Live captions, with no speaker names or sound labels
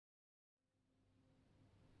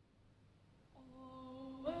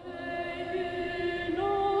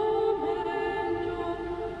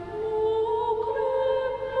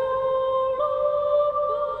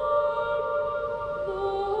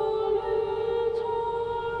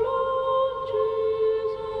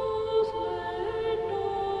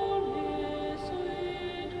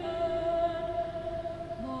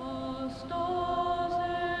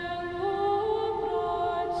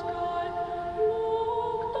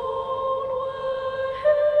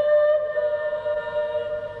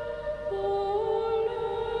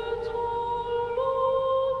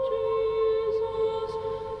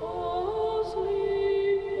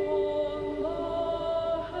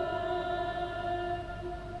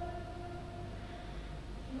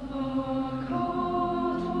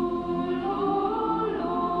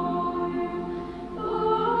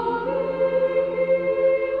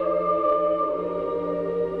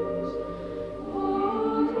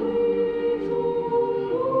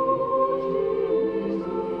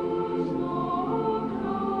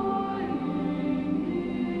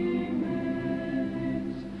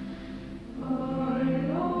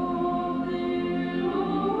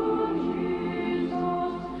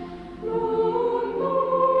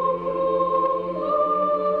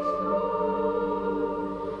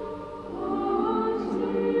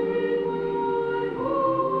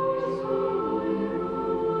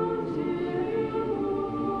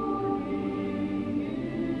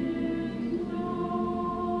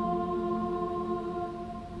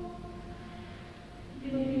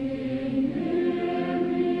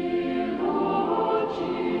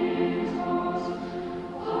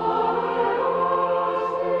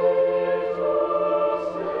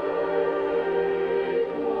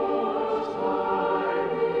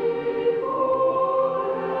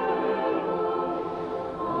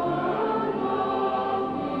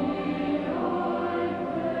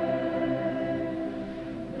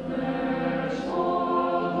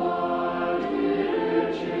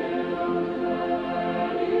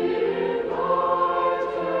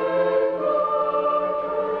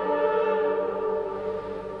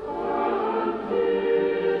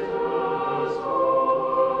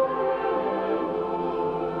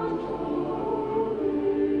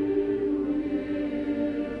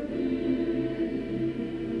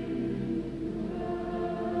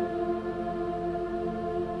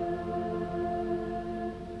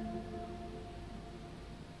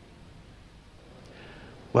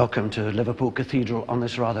Welcome to Liverpool Cathedral on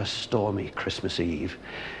this rather stormy Christmas Eve.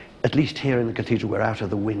 At least here in the cathedral we're out of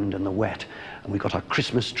the wind and the wet, and we've got our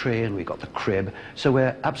Christmas tree and we've got the crib, so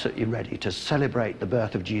we're absolutely ready to celebrate the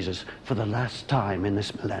birth of Jesus for the last time in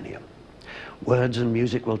this millennium. Words and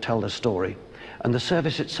music will tell the story, and the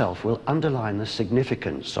service itself will underline the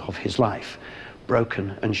significance of his life,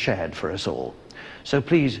 broken and shared for us all. So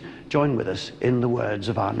please join with us in the words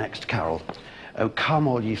of our next carol. "O come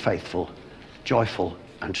all ye faithful, joyful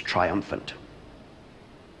and triumphant."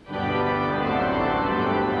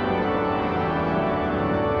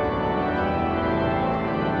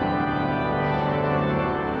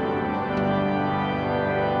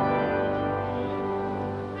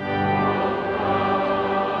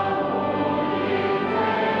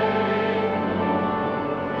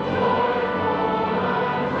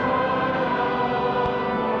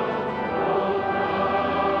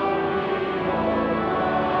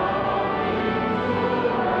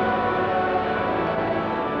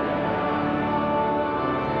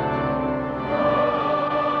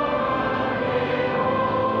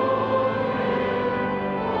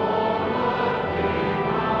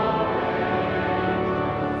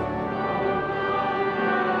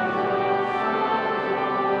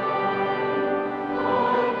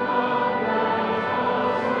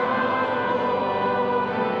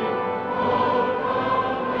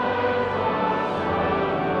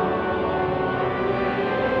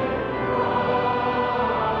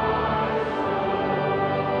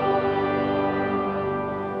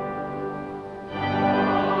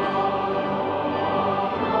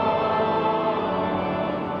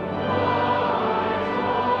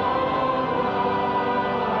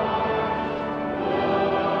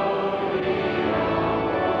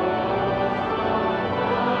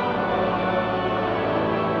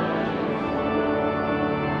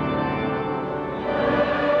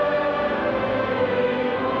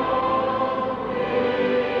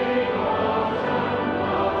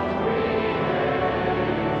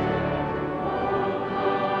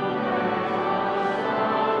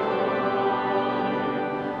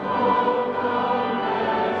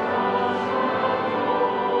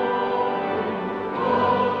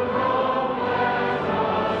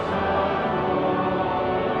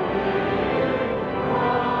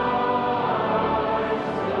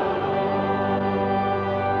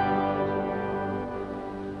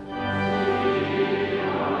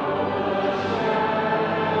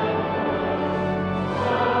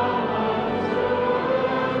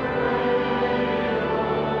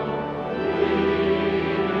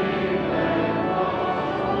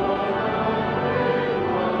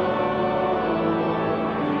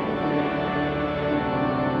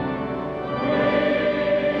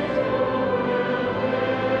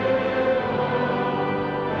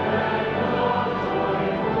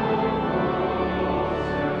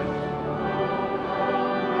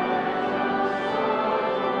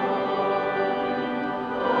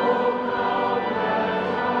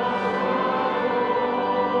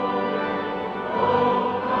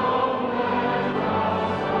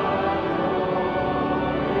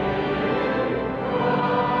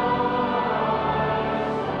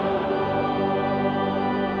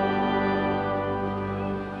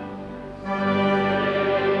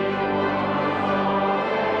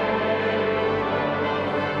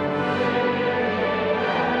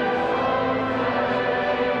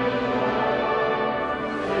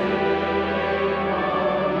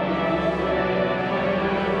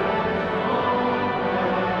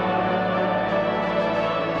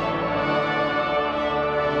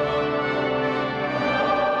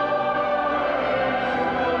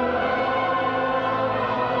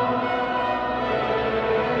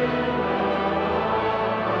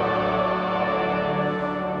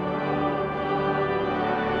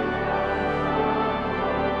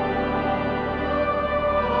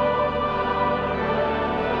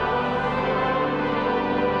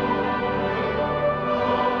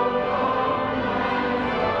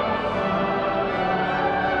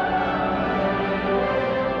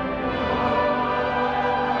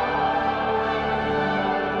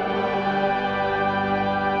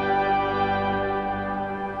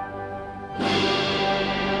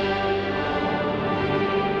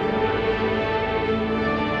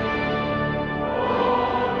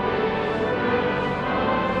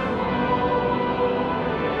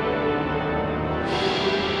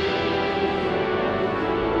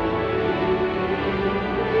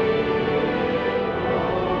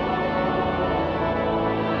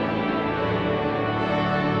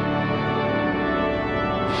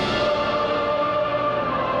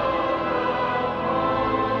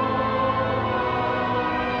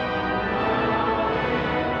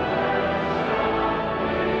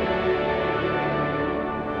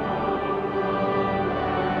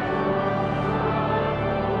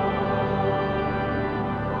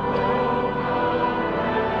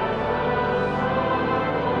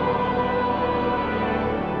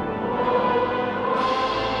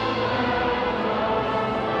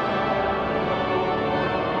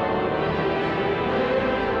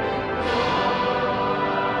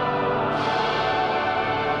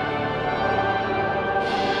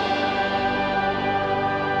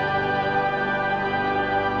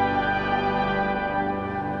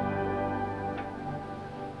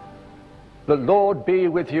 The Lord be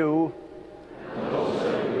with you. And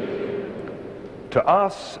also with you. To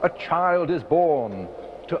us a child is born,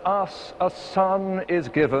 to us a son is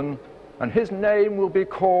given, and his name will be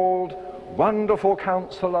called Wonderful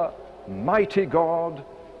Counselor, Mighty God,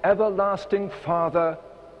 Everlasting Father,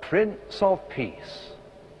 Prince of Peace.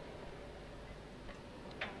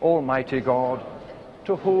 Almighty God,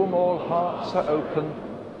 to whom all hearts are open,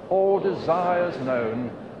 all desires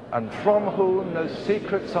known, and from whom no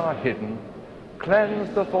secrets are hidden,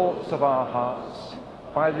 cleanse the thoughts of our hearts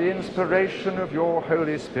by the inspiration of your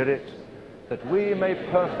Holy Spirit, that we may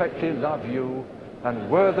perfectly love you and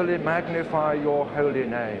worthily magnify your holy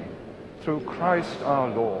name. Through Christ our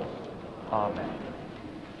Lord. Amen.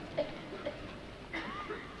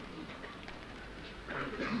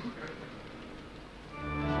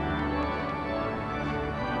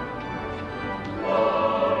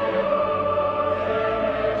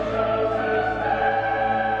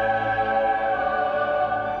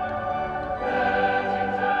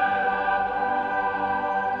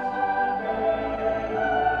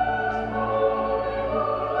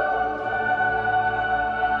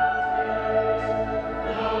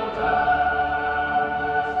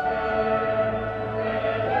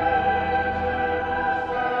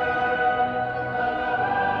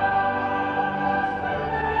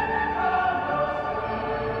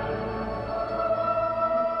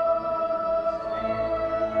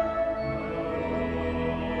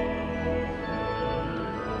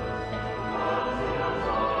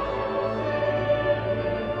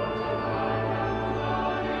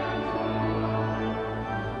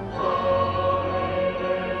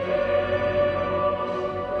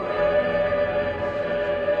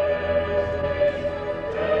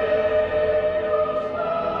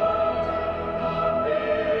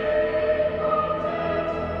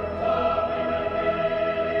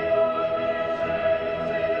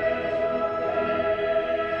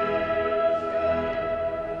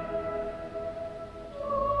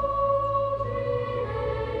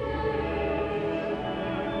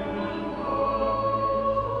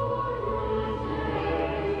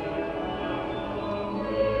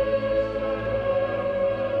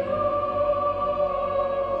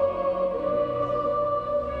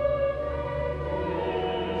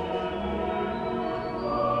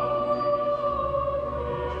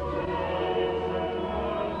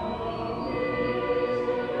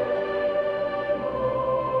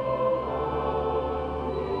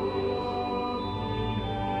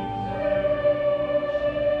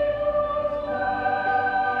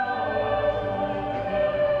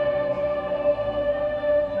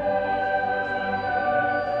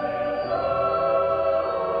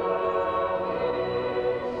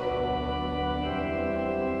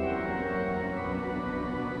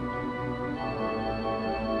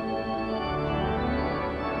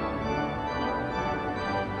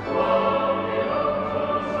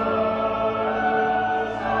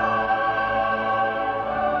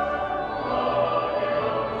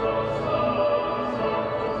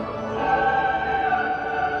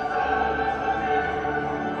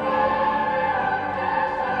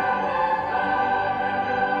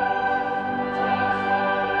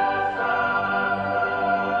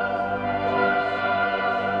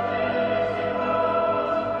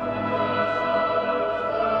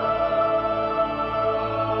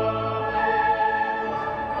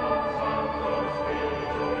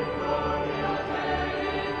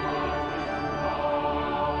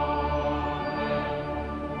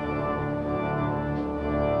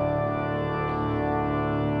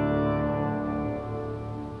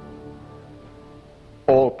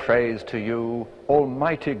 All praise to you,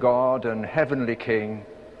 Almighty God and Heavenly King,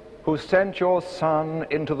 who sent your Son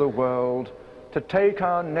into the world to take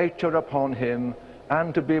our nature upon him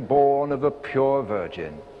and to be born of a pure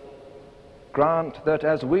virgin. Grant that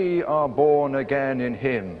as we are born again in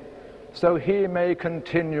him, so he may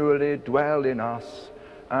continually dwell in us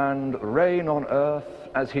and reign on earth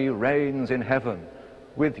as he reigns in heaven,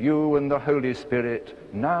 with you and the Holy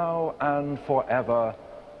Spirit, now and forever.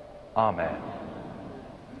 Amen.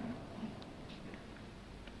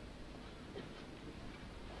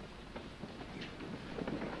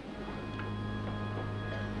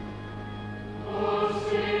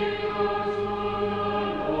 God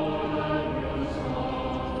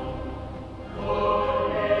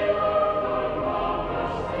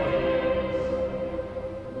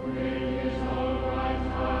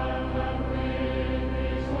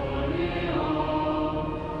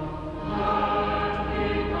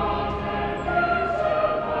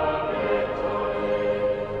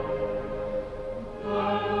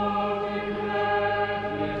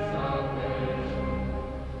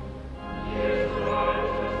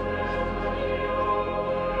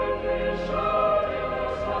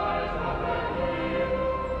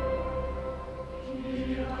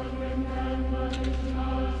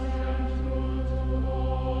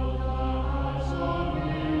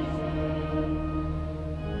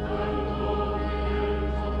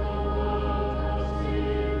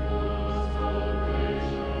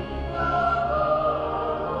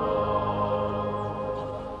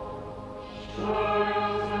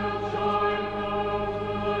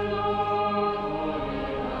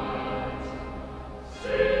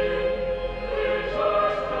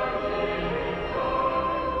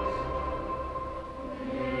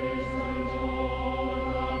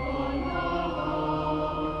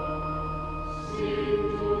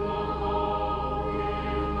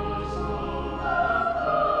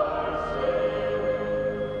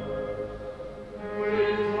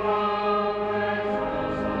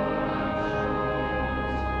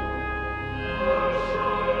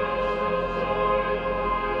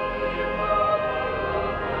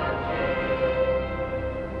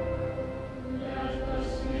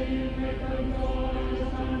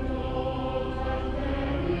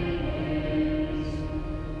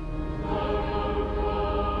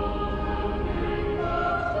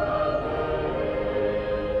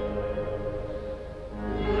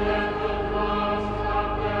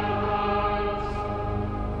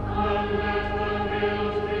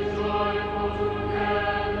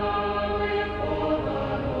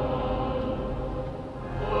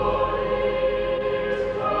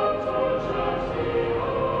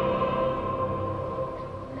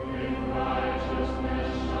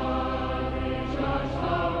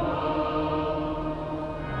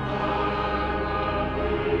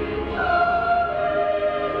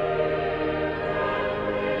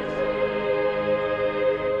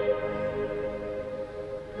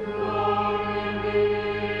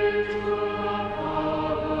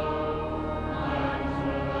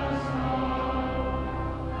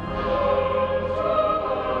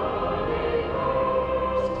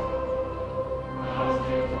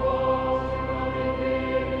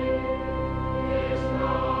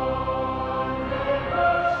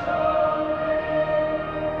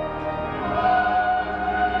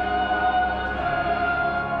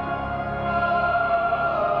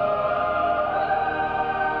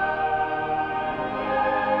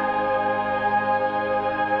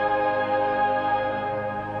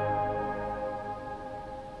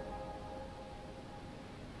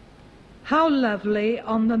How lovely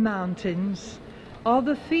on the mountains are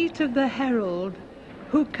the feet of the herald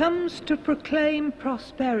who comes to proclaim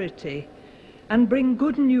prosperity and bring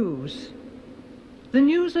good news, the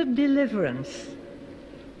news of deliverance,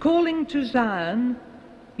 calling to Zion,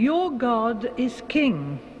 your God is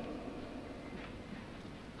King.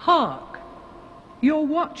 Hark, your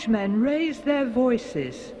watchmen raise their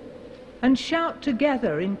voices and shout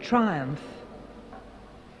together in triumph.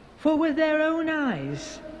 For with their own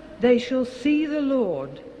eyes they shall see the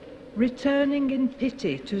Lord returning in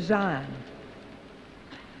pity to Zion.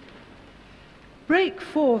 Break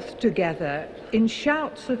forth together in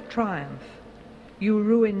shouts of triumph, you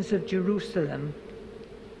ruins of Jerusalem.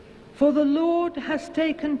 For the Lord has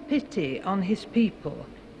taken pity on his people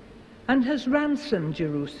and has ransomed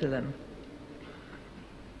Jerusalem.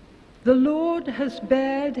 The Lord has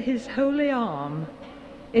bared his holy arm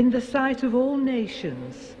in the sight of all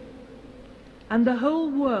nations, and the whole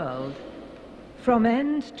world, from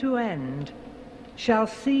end to end, shall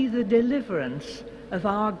see the deliverance of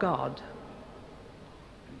our God.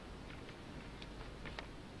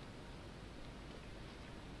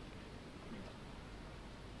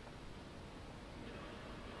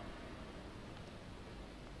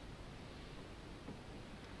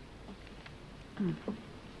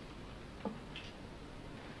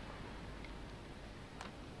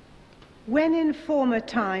 When in former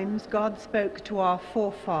times God spoke to our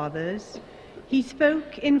forefathers, he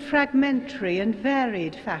spoke in fragmentary and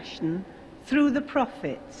varied fashion through the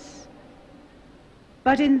prophets.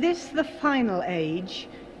 But in this, the final age,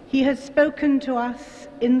 he has spoken to us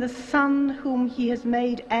in the Son whom he has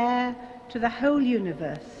made heir to the whole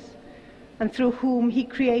universe, and through whom he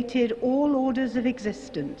created all orders of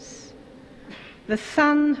existence. The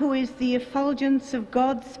Son who is the effulgence of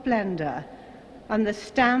God's splendor and the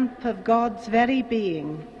stamp of God's very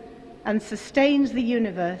being, and sustains the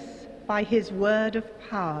universe by his word of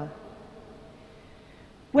power.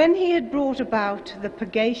 When he had brought about the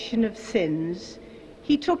purgation of sins,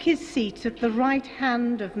 he took his seat at the right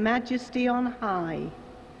hand of majesty on high,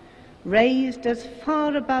 raised as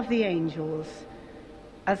far above the angels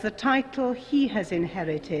as the title he has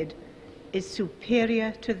inherited is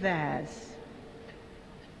superior to theirs.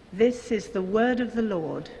 This is the word of the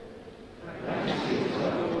Lord.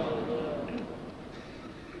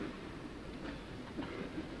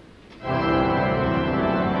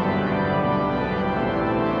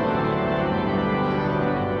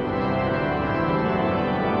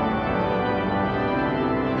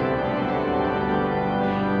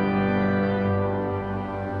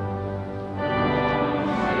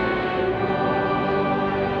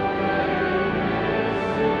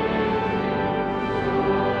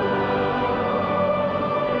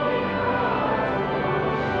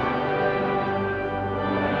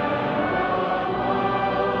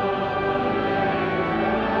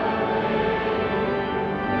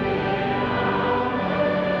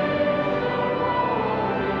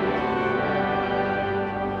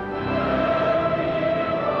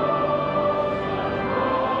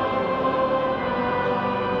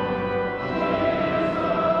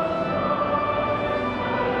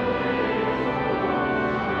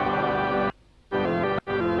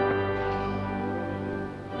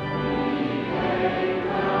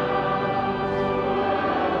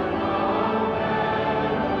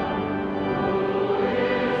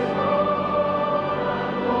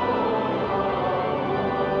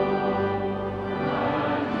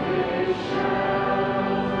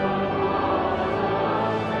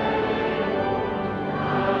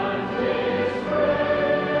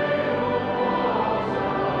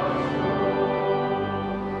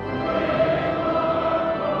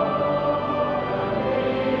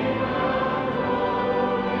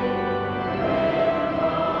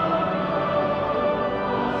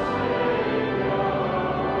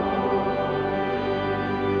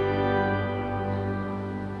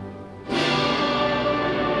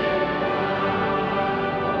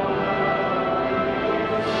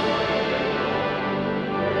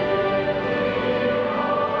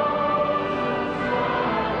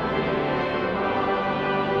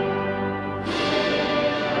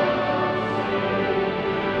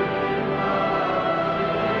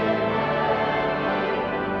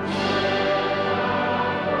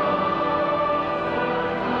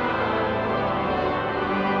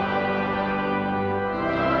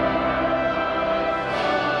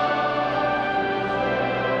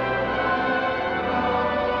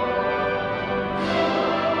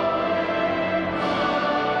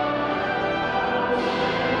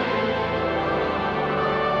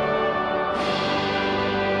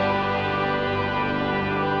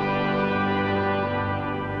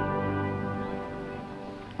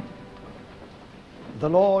 The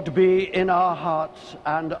Lord be in our hearts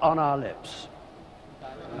and on our lips.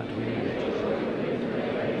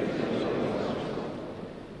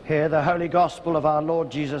 Hear the Holy Gospel of our Lord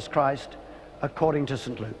Jesus Christ according to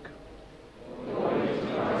St. Luke.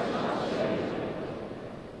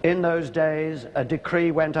 In those days, a decree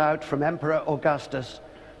went out from Emperor Augustus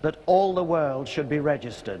that all the world should be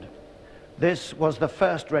registered. This was the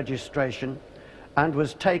first registration and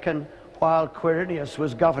was taken while Quirinius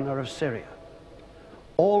was governor of Syria.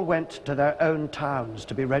 All went to their own towns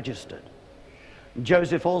to be registered.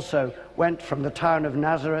 Joseph also went from the town of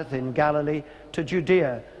Nazareth in Galilee to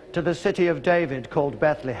Judea, to the city of David called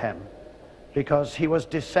Bethlehem, because he was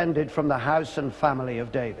descended from the house and family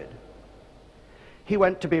of David. He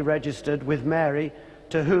went to be registered with Mary,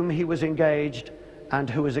 to whom he was engaged and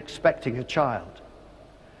who was expecting a child.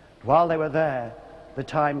 While they were there, the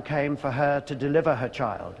time came for her to deliver her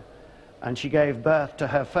child, and she gave birth to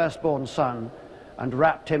her firstborn son and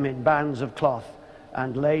wrapped him in bands of cloth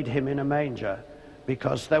and laid him in a manger,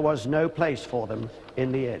 because there was no place for them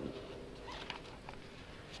in the inn.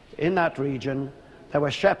 In that region, there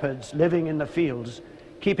were shepherds living in the fields,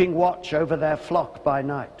 keeping watch over their flock by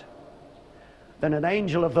night. Then an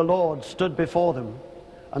angel of the Lord stood before them,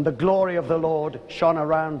 and the glory of the Lord shone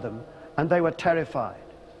around them, and they were terrified.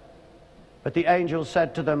 But the angel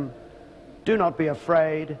said to them, "Do not be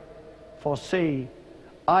afraid, for see,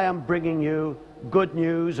 I am bringing you good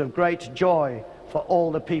news of great joy for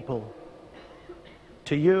all the people.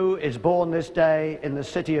 To you is born this day in the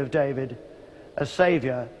city of David a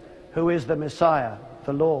Savior, who is the Messiah,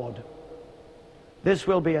 the Lord. This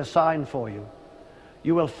will be a sign for you.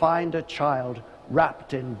 You will find a child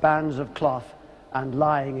wrapped in bands of cloth and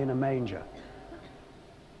lying in a manger."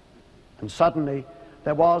 And suddenly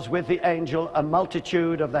there was with the angel a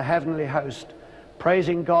multitude of the heavenly host,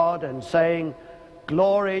 praising God and saying,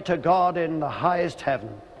 "Glory to God in the highest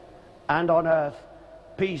heaven, and on earth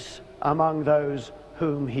peace among those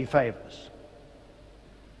whom he favors."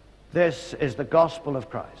 This is the gospel of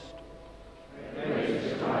Christ.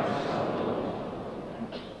 Praise to Christ our Lord.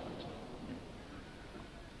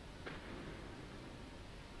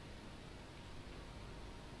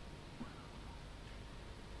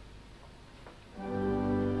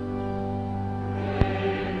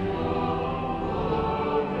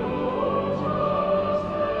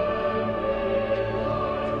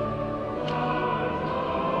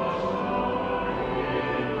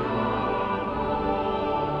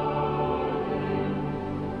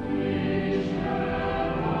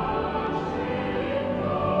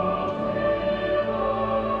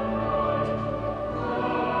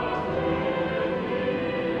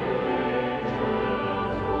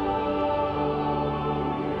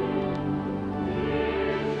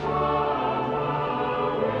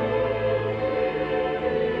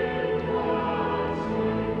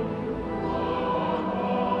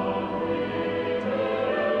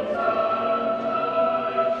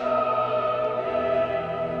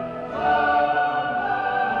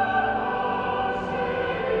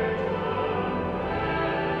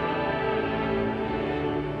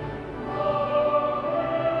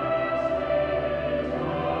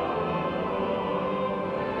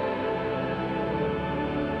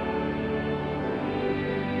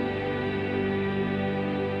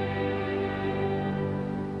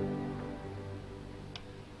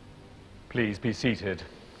 Please be seated.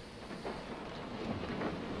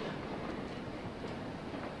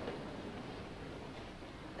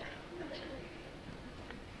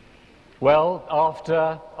 Well,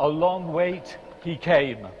 after a long wait, he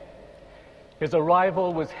came. His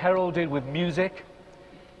arrival was heralded with music.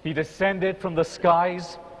 He descended from the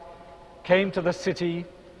skies, came to the city,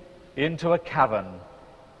 into a cavern,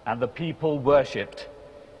 and the people worshipped.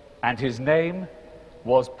 And his name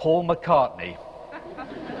was Paul McCartney.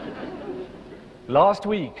 Last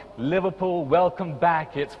week, Liverpool welcomed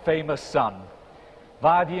back its famous son.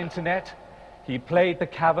 Via the internet, he played the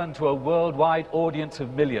cavern to a worldwide audience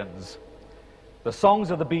of millions. The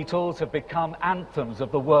songs of the Beatles have become anthems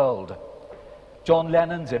of the world. John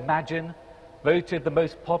Lennon's Imagine, voted the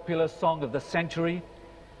most popular song of the century,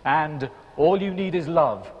 and All You Need Is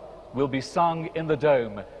Love will be sung in the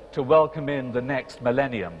Dome to welcome in the next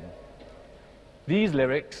millennium. These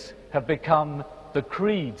lyrics have become the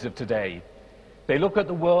creeds of today. They look at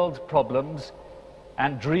the world's problems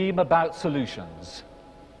and dream about solutions.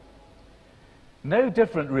 No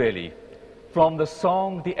different, really, from the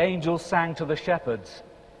song the angels sang to the shepherds,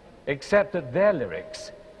 except that their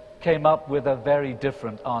lyrics came up with a very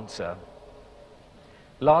different answer.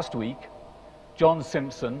 Last week, John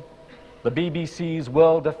Simpson, the BBC's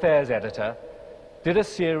World Affairs editor, did a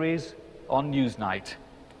series on Newsnight.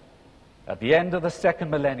 At the end of the second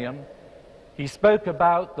millennium, he spoke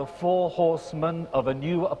about the 4 horsemen of a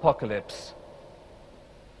new apocalypse.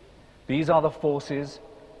 These are the forces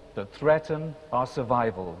that threaten our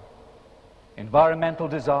survival: environmental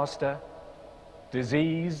disaster,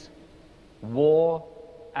 disease, war,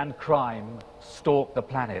 and crime stalk the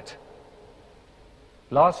planet.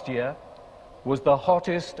 Last year was the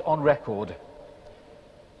hottest on record.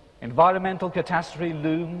 Environmental catastrophe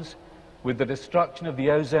looms with the destruction of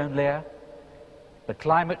the ozone layer. The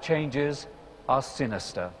climate changes are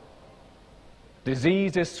sinister.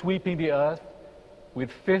 Disease is sweeping the earth,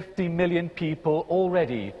 with 50 million people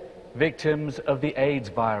already victims of the AIDS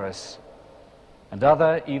virus. And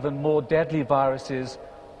other, even more deadly viruses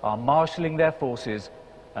are marshalling their forces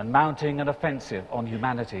and mounting an offensive on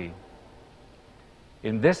humanity.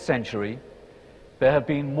 In this century, there have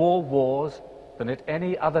been more wars than at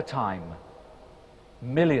any other time.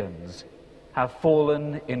 Millions have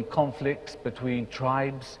fallen in conflicts between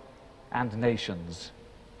tribes and nations.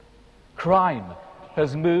 Crime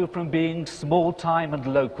has moved from being small-time and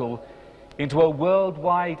local into a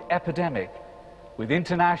worldwide epidemic, with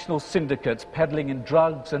international syndicates peddling in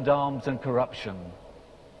drugs and arms and corruption.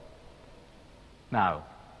 Now,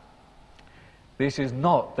 this is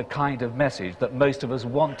not the kind of message that most of us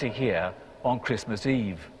want to hear on Christmas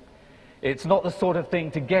Eve. It's not the sort of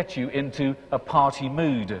thing to get you into a party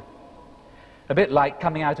mood. A bit like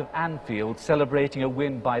coming out of Anfield celebrating a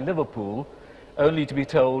win by Liverpool, only to be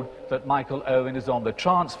told that Michael Owen is on the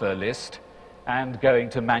transfer list and going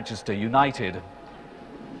to Manchester United.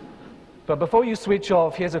 But before you switch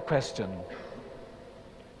off, here's a question.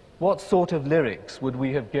 What sort of lyrics would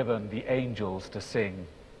we have given the angels to sing?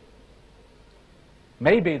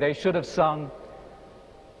 Maybe they should have sung,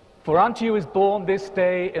 "For unto you is born this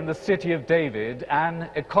day in the city of David an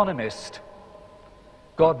economist."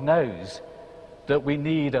 God knows that we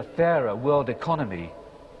need a fairer world economy.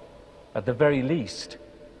 At the very least,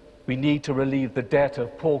 we need to relieve the debt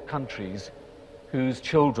of poor countries whose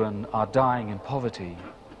children are dying in poverty.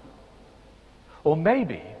 Or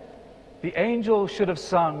maybe the angel should have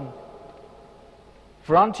sung,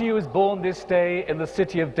 "For unto you is born this day in the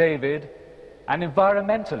city of David an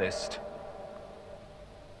environmentalist."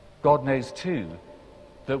 God knows too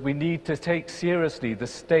that we need to take seriously the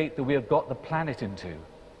state that we have got the planet into.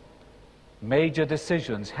 Major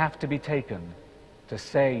decisions have to be taken to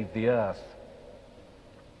save the earth.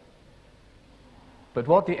 But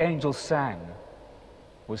what the angels sang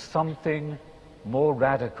was something more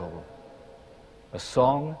radical, a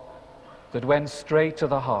song that went straight to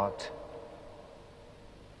the heart.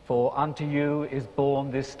 "For unto you is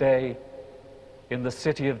born this day in the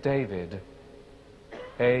city of David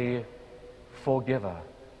a forgiver."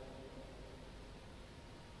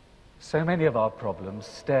 So many of our problems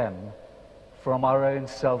stem from our own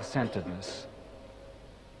self-centeredness.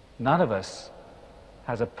 None of us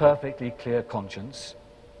has a perfectly clear conscience.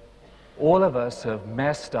 All of us have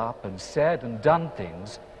messed up and said and done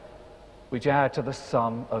things which add to the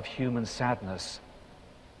sum of human sadness.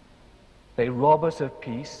 They rob us of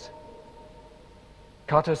peace,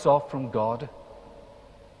 cut us off from God,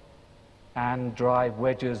 and drive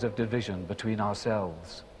wedges of division between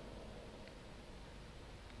ourselves.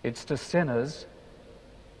 It's to sinners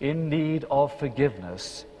in need of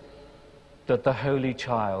forgiveness that the Holy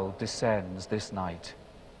Child descends this night.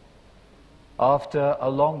 After a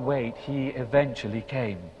long wait, he eventually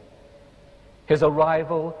came. His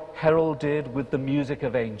arrival heralded with the music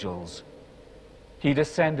of angels. He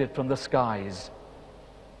descended from the skies,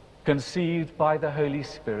 conceived by the Holy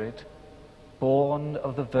Spirit, born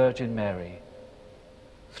of the Virgin Mary.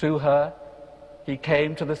 Through her, he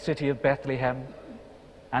came to the city of Bethlehem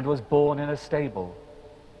and was born in a stable.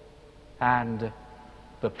 And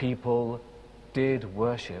the people did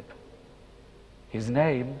worship. His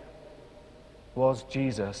name was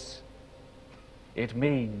Jesus. It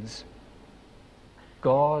means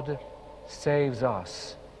God saves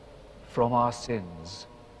us from our sins.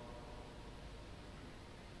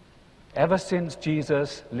 Ever since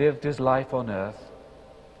Jesus lived his life on earth,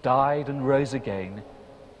 died and rose again,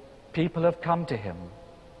 people have come to him.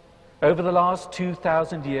 Over the last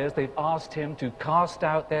 2,000 years, they've asked him to cast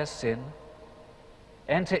out their sin,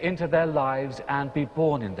 enter into their lives, and be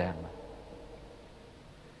born in them.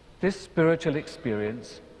 This spiritual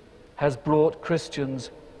experience has brought Christians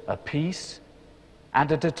a peace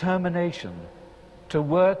and a determination to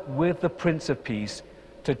work with the Prince of Peace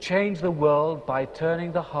to change the world by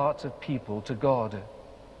turning the hearts of people to God.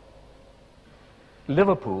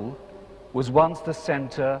 Liverpool was once the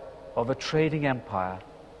center of a trading empire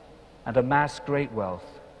and amassed great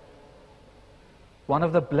wealth. One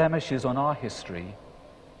of the blemishes on our history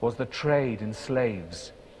was the trade in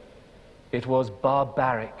slaves. It was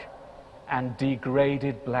barbaric and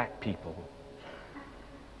degraded black people.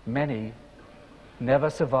 Many never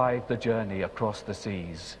survived the journey across the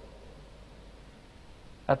seas.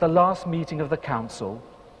 At the last meeting of the council,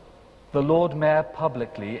 the Lord Mayor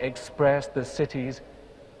publicly expressed the city's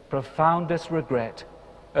profoundest regret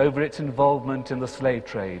over its involvement in the slave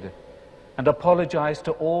trade and apologized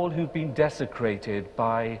to all who've been desecrated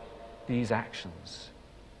by these actions.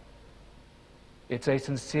 It's a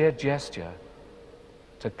sincere gesture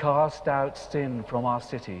to cast out sin from our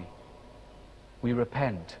city. We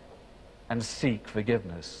repent and seek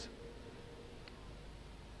forgiveness.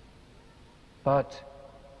 But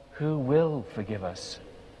who will forgive us?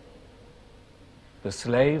 The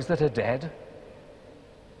slaves that are dead?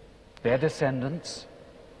 Their descendants?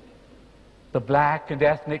 The black and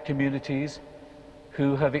ethnic communities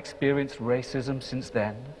who have experienced racism since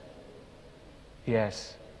then?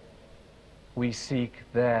 Yes, we seek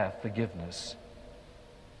their forgiveness,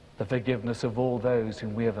 the forgiveness of all those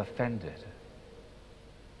whom we have offended.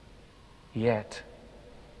 Yet,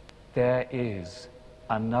 there is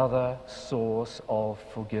another source of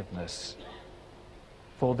forgiveness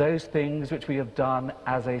for those things which we have done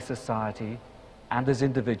as a society and as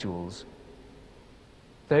individuals,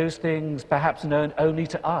 those things perhaps known only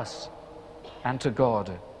to us and to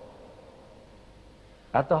God.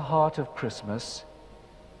 At the heart of Christmas,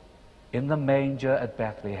 in the manger at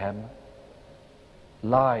Bethlehem,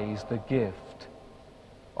 lies the gift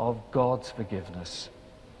of God's forgiveness.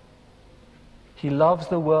 He loves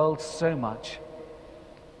the world so much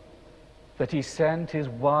that he sent his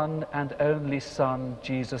one and only Son,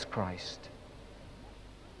 Jesus Christ,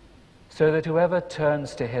 so that whoever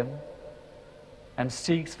turns to him and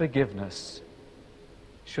seeks forgiveness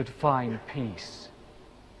should find peace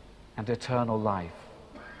and eternal life.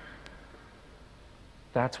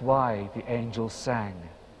 That's why the angels sang,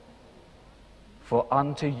 "For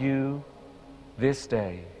unto you this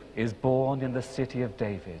day is born in the city of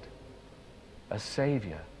David a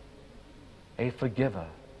Savior, a forgiver,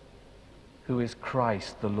 who is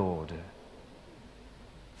Christ the Lord."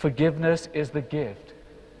 Forgiveness is the gift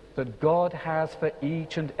that God has for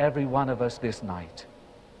each and every one of us this night.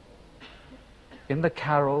 In the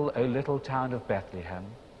carol, O Little Town of Bethlehem,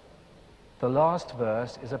 the last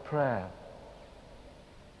verse is a prayer.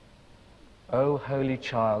 O Holy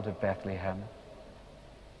Child of Bethlehem,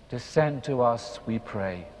 descend to us, we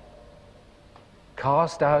pray.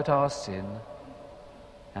 Cast out our sin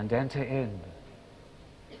and enter in.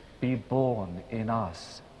 Be born in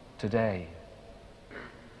us today.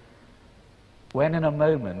 When in a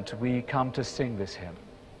moment we come to sing this hymn,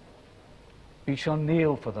 we shall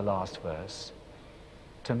kneel for the last verse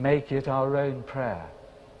to make it our own prayer.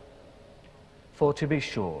 For to be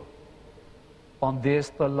sure, on this,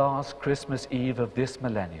 the last Christmas Eve of this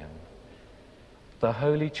millennium, the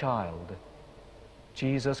Holy Child,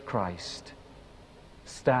 Jesus Christ,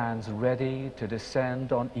 stands ready to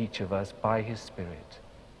descend on each of us by his Spirit,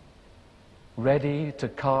 ready to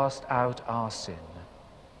cast out our sin,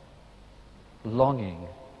 longing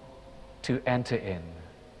to enter in,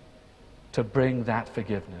 to bring that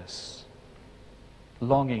forgiveness,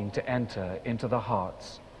 longing to enter into the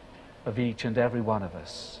hearts of each and every one of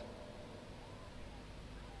us.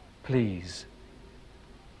 Please,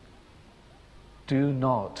 do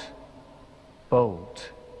not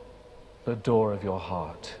bolt the door of your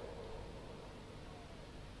heart.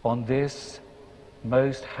 On this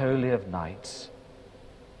most holy of nights,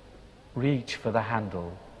 reach for the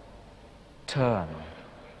handle, turn,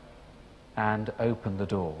 and open the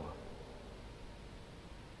door.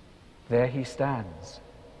 There he stands,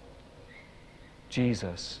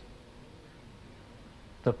 Jesus,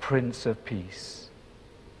 the Prince of Peace,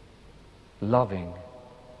 loving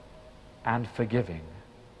and forgiving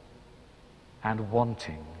and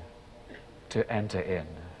wanting to enter in.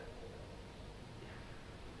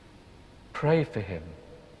 Pray for him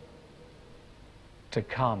to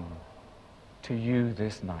come to you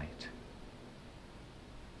this night.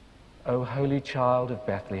 O Holy Child of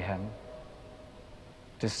Bethlehem,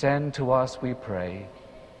 descend to us, we pray.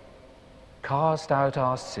 Cast out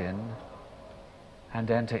our sin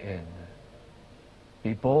and enter in.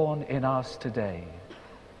 Be born in us today.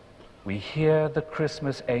 We hear the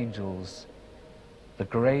Christmas angels the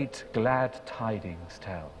great glad tidings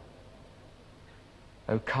tell.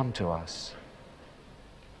 O come to us,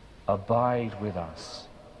 abide with us,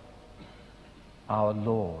 our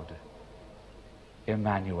Lord,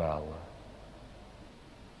 Emmanuel.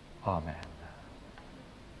 Amen.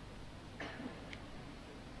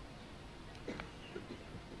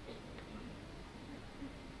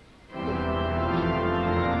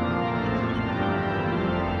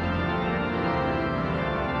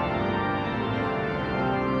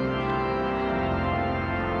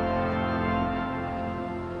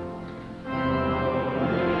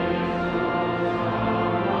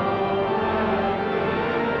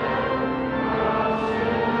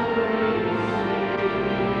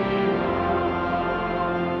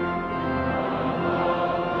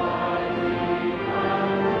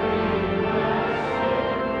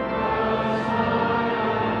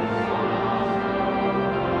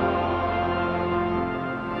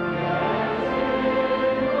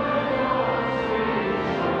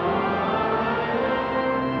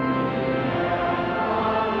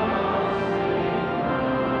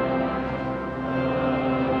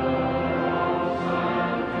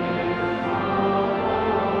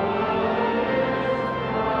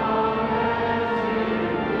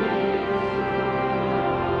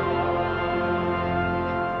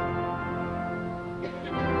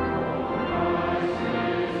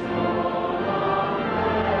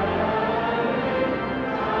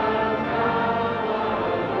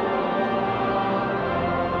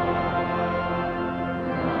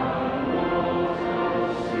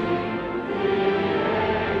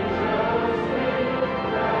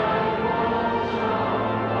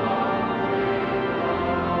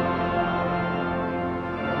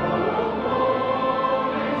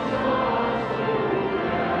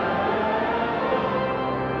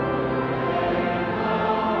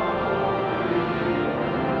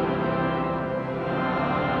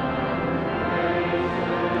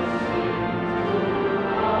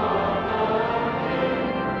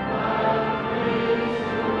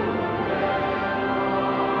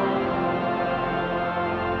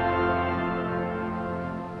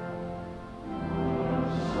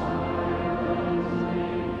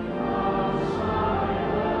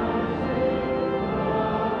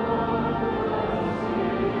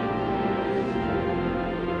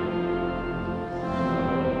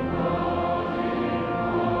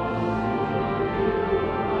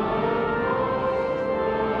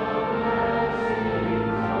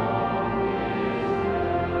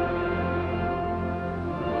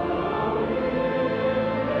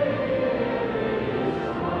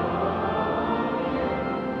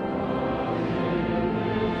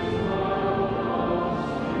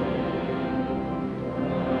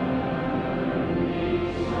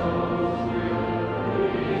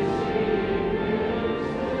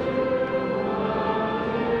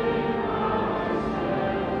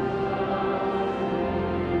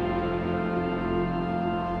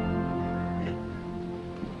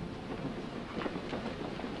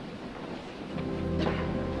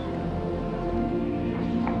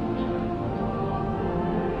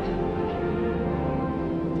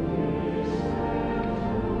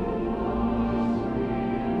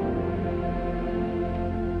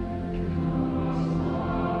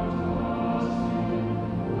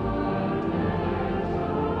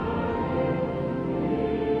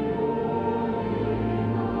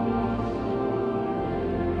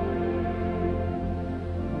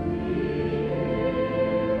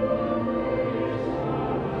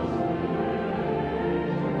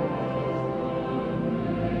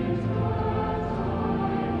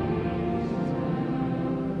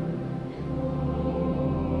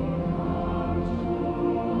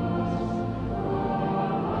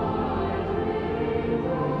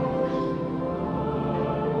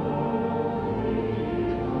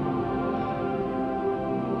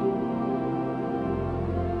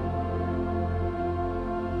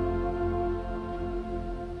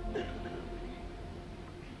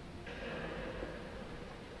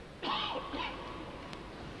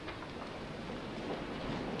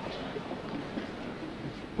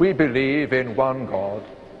 We believe in one God,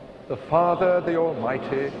 the Father, the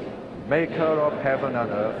Almighty, maker of heaven and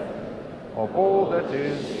earth, of all that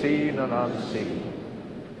is seen and unseen.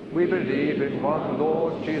 We believe in one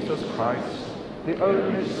Lord Jesus Christ, the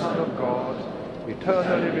only Son of God,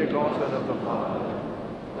 eternally begotten of the Father,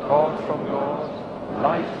 God from God,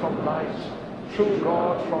 light from light, true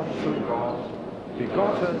God from true God,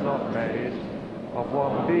 begotten, not made, of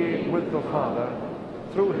one being with the Father.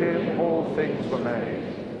 Through him all things were made.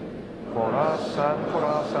 For us and for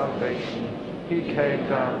our salvation he came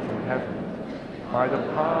down from heaven. By the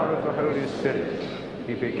power of the Holy Spirit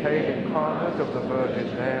he became incarnate of the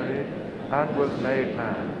Virgin Mary and was made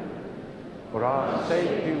man. For our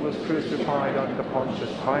sake he was crucified under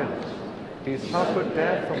Pontius Pilate. He suffered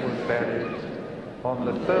death and was buried. On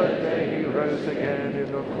the third day he rose again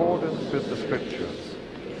in accordance with the Scriptures.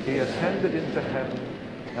 He ascended into heaven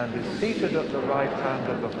and is seated at the right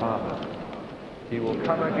hand of the Father. He will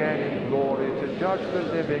come again in glory to judge the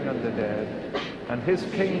living and the dead, and his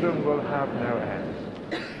kingdom will have no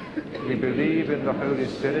end. We believe in the Holy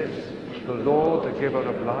Spirit, the Lord, the giver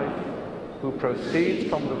of life, who proceeds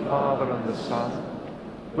from the Father and the Son.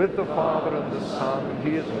 With the Father and the Son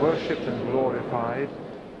he is worshipped and glorified.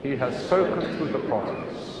 He has spoken through the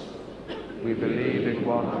prophets. We believe in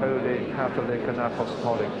one holy, Catholic and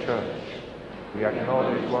Apostolic Church. We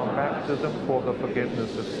acknowledge one baptism for the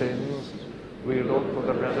forgiveness of sins. We look for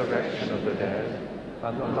the resurrection of the dead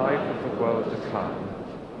and the life of the world to come.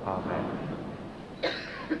 Amen.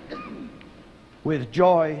 With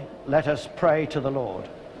joy, let us pray to the Lord.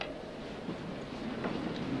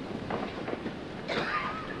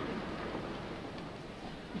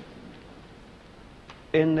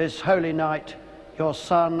 In this holy night, your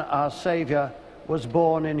Son, our Saviour, was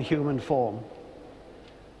born in human form.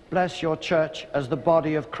 Bless your church as the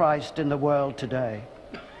body of Christ in the world today,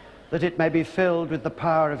 that it may be filled with the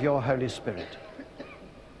power of your Holy Spirit.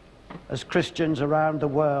 As Christians around the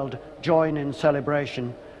world join in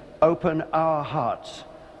celebration, open our hearts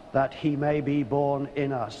that he may be born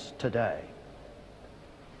in us today.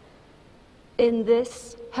 In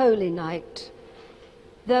this holy night,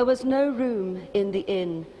 there was no room in the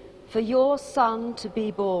inn for your Son to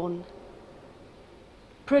be born.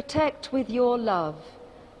 Protect with your love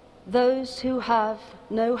those who have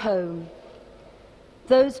no home,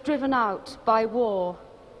 those driven out by war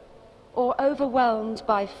or overwhelmed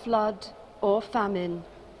by flood or famine.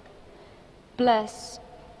 Bless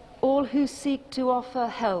all who seek to offer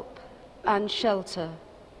help and shelter.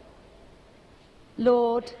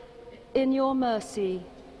 Lord, in your mercy,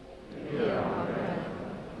 hear our prayer.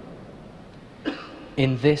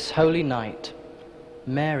 In this holy night,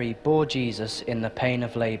 Mary bore Jesus in the pain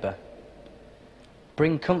of labour.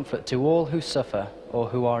 Bring comfort to all who suffer or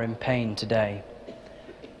who are in pain today,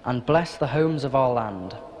 and bless the homes of our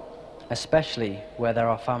land, especially where there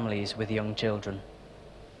are families with young children.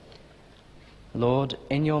 Lord,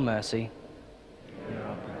 in your mercy,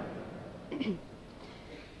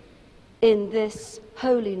 in this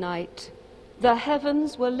holy night, the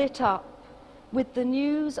heavens were lit up with the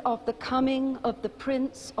news of the coming of the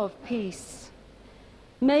Prince of Peace.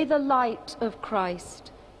 May the light of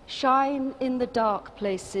Christ shine in the dark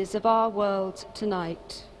places of our world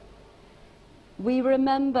tonight. We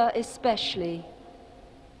remember especially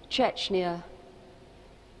Tegnér,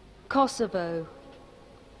 Kosovo,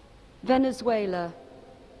 Venezuela,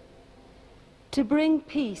 to bring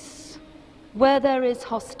peace where there is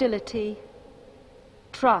hostility,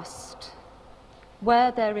 trust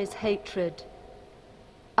where there is hatred,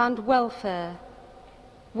 and welfare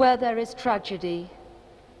where there is tragedy.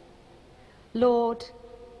 Lord,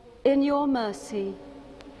 in your mercy,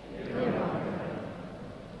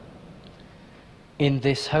 in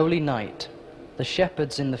this holy night, the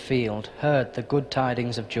shepherds in the field heard the good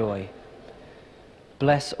tidings of joy.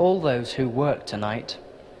 Bless all those who work tonight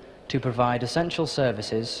to provide essential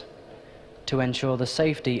services, to ensure the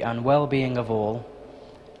safety and well-being of all,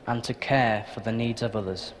 and to care for the needs of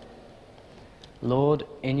others. Lord,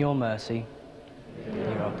 in your mercy,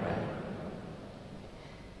 hear our prayer.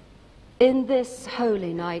 In this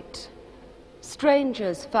holy night,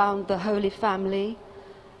 strangers found the Holy Family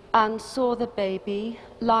and saw the baby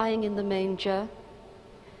lying in the manger.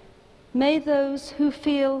 May those who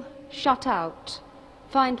feel shut out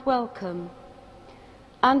find welcome,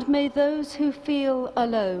 and may those who feel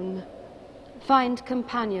alone find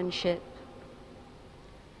companionship.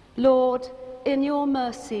 Lord, in your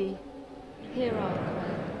mercy, hear our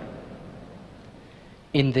prayer.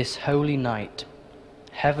 In this holy night,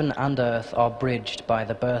 heaven and earth are bridged by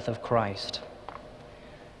the birth of Christ.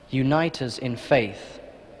 Unite us in faith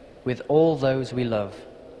with all those we love,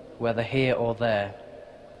 whether here or there,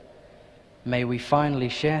 may we finally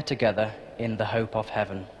share together in the hope of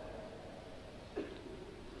heaven.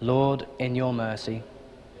 Lord, in your mercy.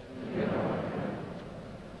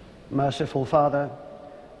 Merciful Father,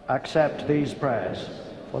 accept these prayers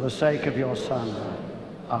for the sake of your Son,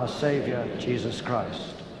 our Saviour, Jesus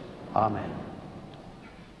Christ. Amen.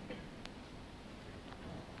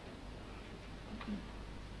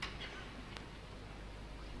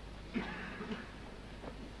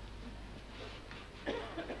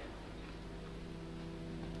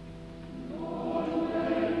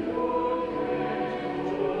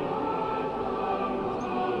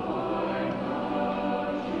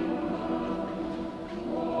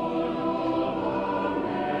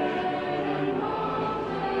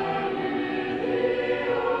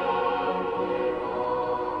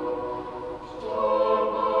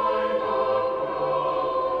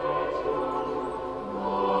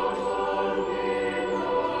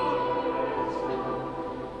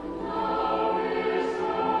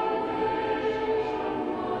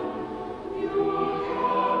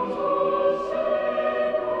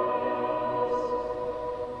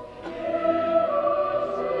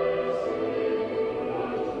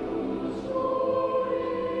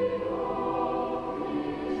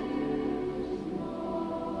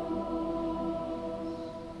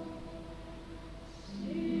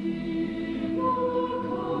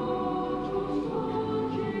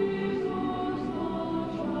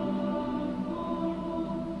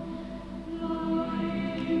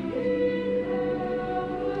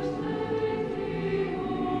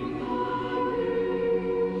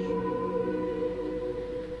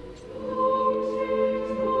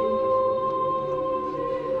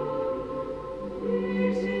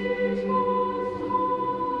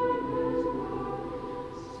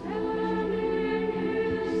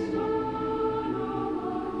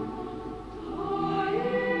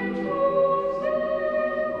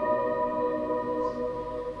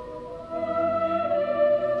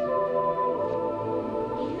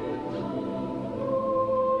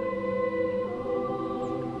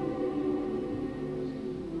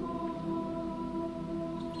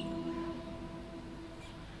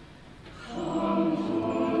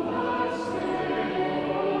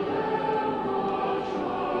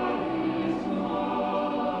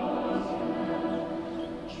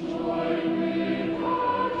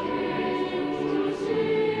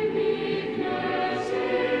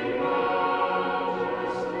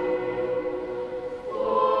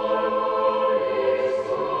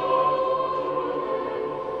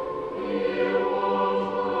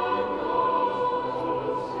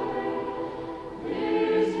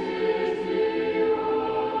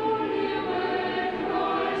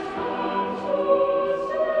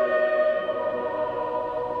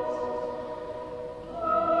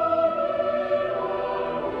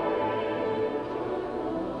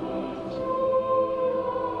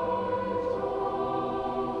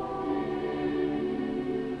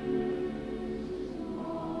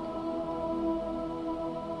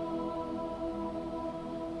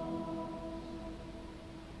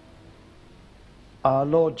 Our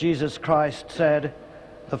Lord Jesus Christ said,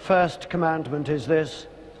 "The first commandment is this,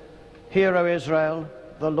 Hear, O Israel,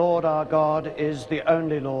 the Lord our God is the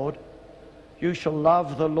only Lord. You shall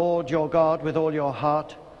love the Lord your God with all your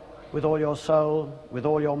heart, with all your soul, with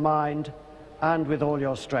all your mind, and with all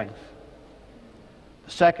your strength.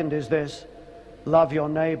 The second is this, love your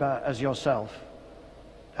neighbor as yourself.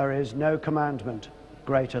 There is no commandment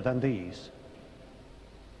greater than these."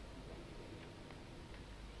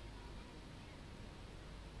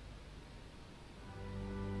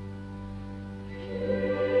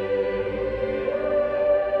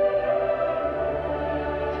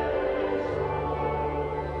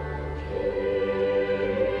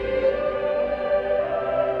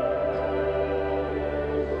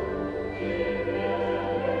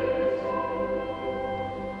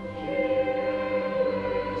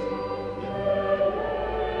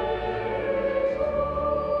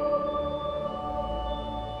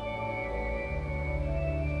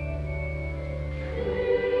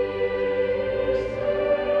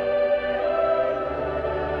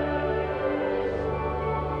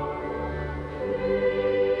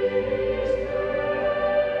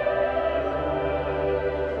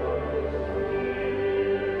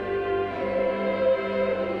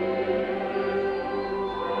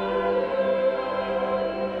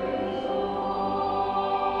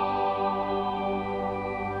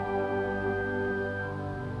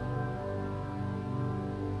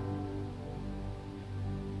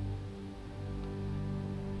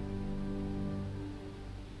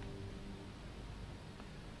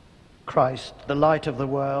 Christ, the light of the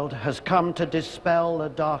world, has come to dispel the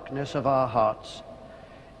darkness of our hearts.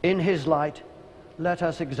 In his light, let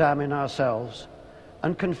us examine ourselves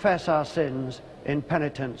and confess our sins in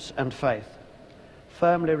penitence and faith,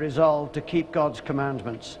 firmly resolved to keep God's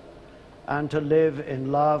commandments and to live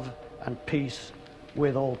in love and peace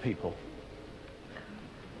with all people.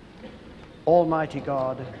 Almighty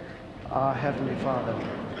God, our Heavenly Father,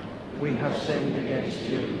 we have sinned against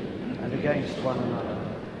you and against one another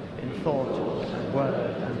in thought and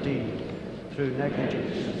word and deed, through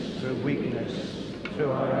negligence, through weakness,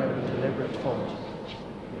 through our own deliberate fault.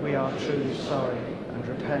 We are truly sorry and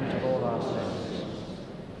repent of all our sins.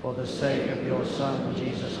 For the sake of your Son,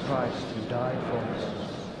 Jesus Christ, who died for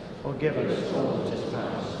us, forgive us all that is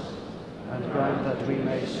past, and grant that we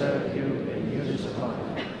may serve you in newness of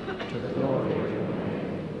life, to the glory of your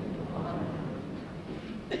name.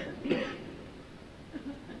 Amen.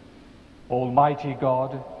 Almighty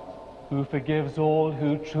God, who forgives all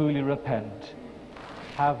who truly repent,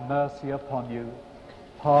 have mercy upon you,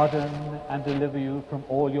 pardon and deliver you from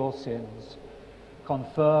all your sins,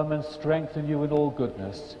 confirm and strengthen you in all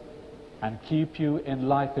goodness, and keep you in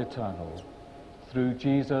life eternal, through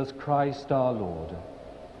Jesus Christ our Lord.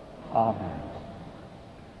 Amen.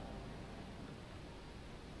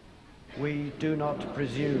 We do not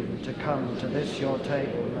presume to come to this your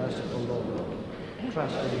table, merciful Lord,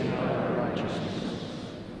 trusting in our own righteousness,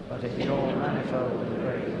 but in your manifold and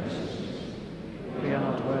great mercy. We are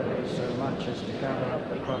not worthy so much as to gather up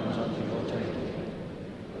the crumbs onto your table,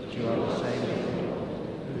 but you are the same Lord,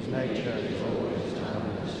 whose nature is always to have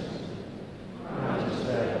mercy. Grant us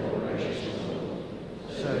therefore, gracious Lord,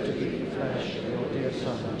 so to eat the flesh of your dear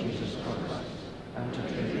Son, Jesus Christ, and to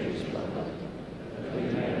drink his blood, that we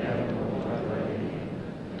may evermore dwell in him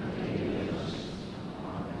and he in us.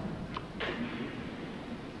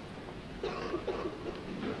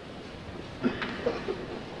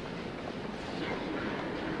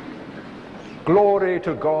 Glory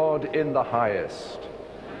to God in the highest,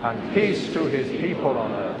 and peace to his people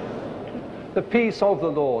on earth. The peace of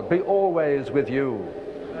the Lord be always with you.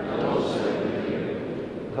 And also with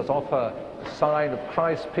you. Let us offer a sign of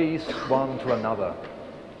Christ's peace one to another.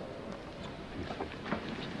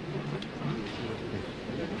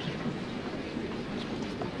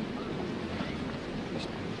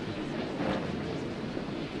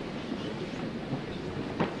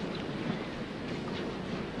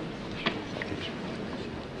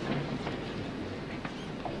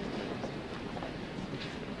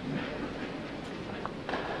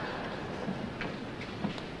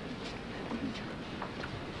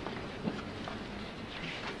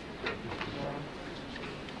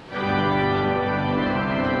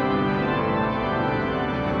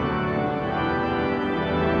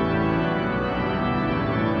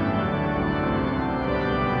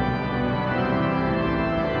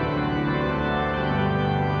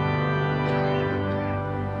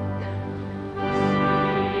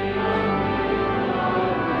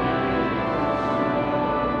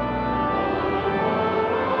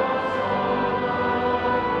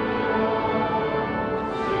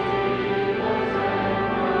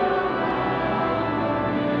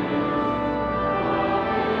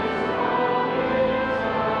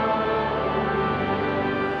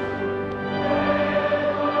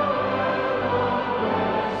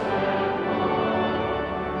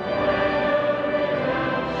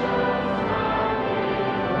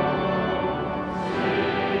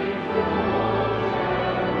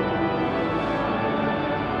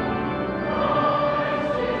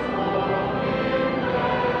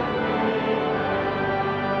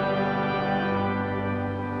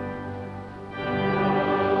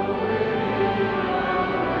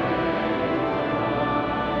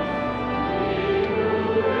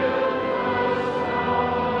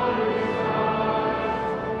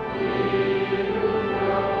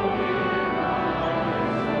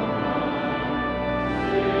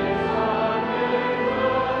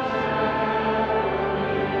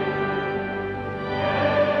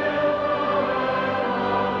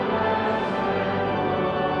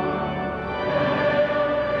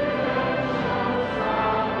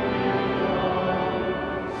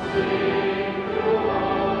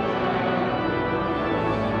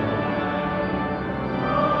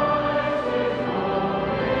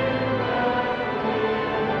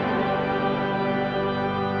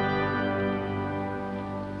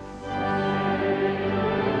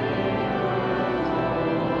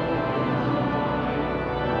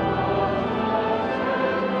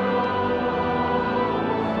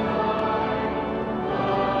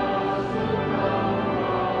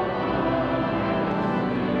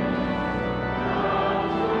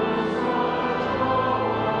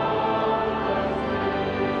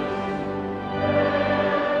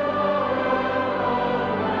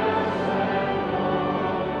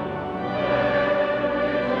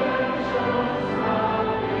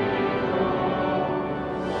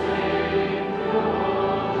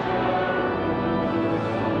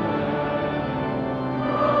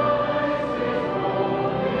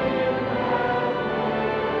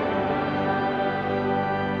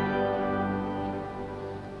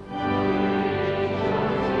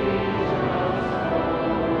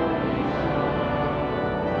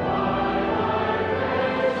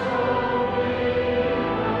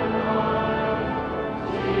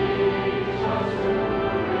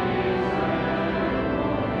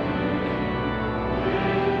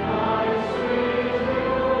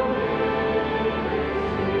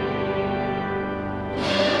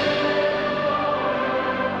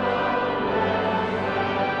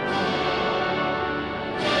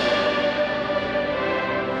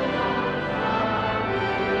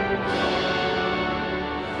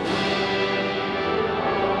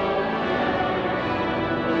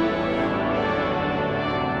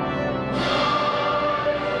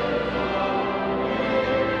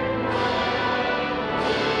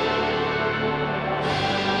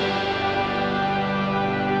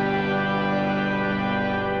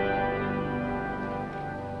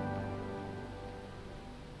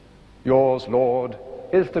 Yours, Lord,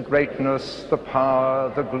 is the greatness, the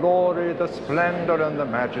power, the glory, the splendor, and the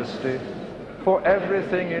majesty. For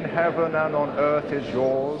everything in heaven and on earth is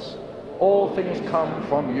yours. All things come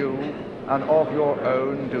from you, and of your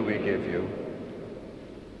own do we give you.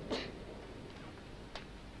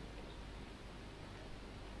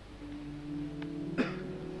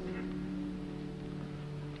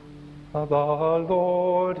 The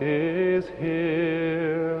Lord is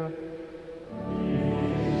here.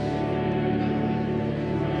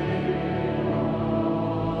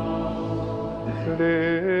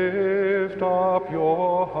 Lift up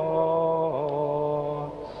your hearts.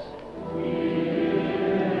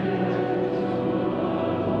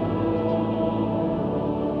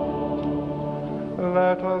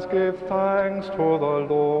 Let us give thanks to the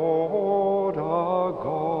Lord our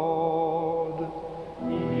God.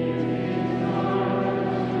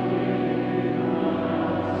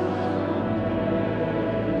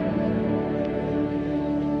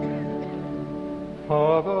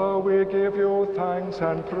 Father, we give you thanks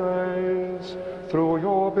and praise through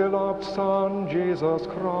your beloved Son, Jesus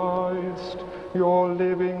Christ, your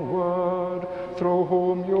living Word, through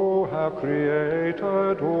whom you have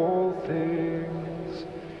created all things.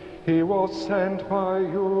 He was sent by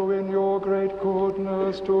you in your great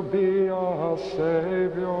goodness to be our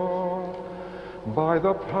Savior. By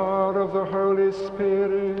the power of the Holy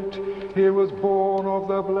Spirit, he was born of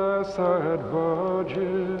the Blessed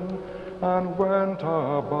Virgin, and went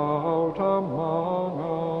about among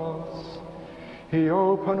us. He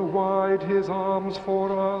opened wide his arms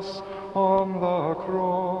for us on the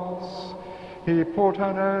cross. He put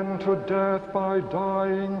an end to death by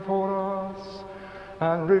dying for us,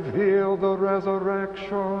 and revealed the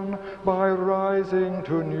resurrection by rising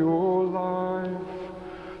to new life.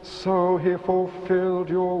 So he fulfilled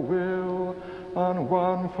your will and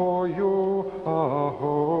won for you a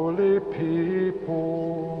holy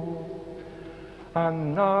people.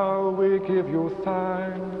 And now we give you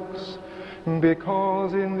thanks,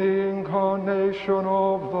 because in the incarnation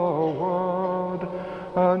of the Word,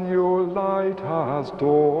 a new light has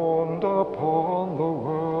dawned upon the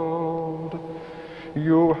world.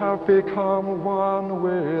 You have become one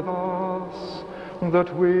with us,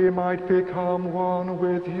 that we might become one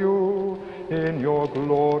with you in your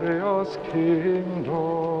glorious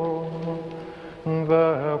kingdom.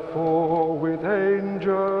 Therefore, with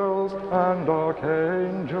angels and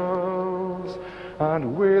archangels,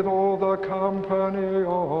 and with all the company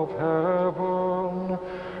of heaven,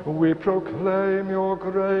 we proclaim your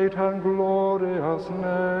great and glorious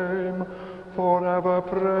name, forever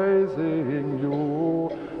praising you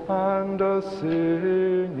and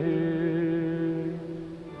singing.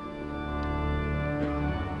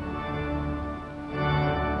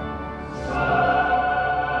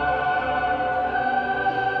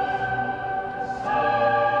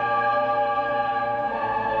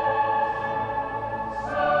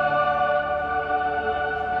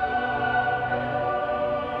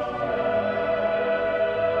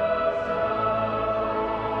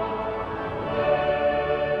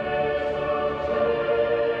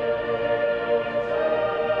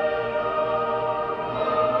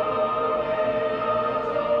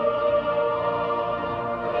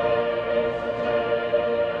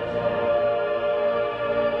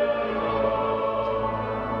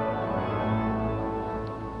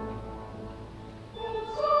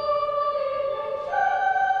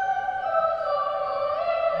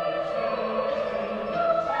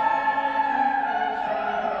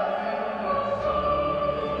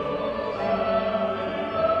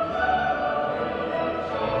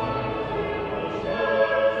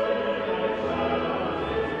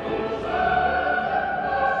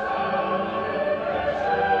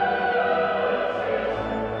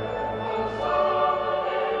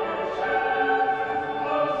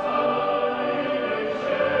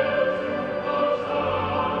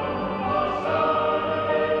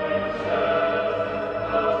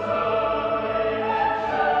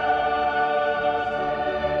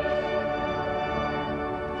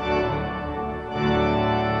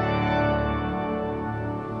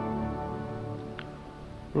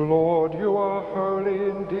 Lord, you are holy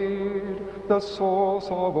indeed, the source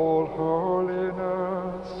of all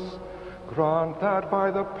holiness. Grant that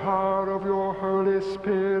by the power of your Holy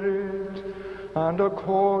Spirit, and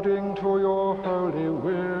according to your holy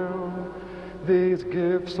will, these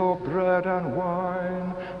gifts of bread and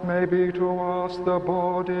wine may be to us the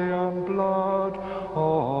body and blood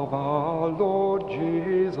of our Lord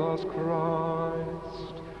Jesus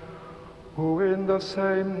Christ, who in the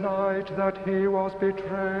same night that he was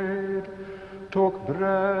betrayed, took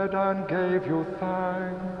bread and gave you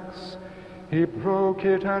thanks. He broke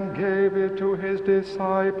it and gave it to his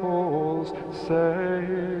disciples,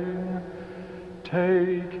 saying,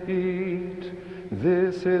 "Take, eat,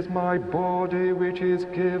 this is my body which is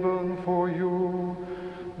given for you.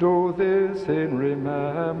 Do this in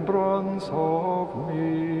remembrance of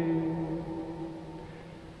me."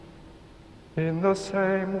 In the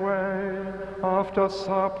same way, after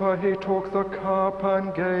supper, he took the cup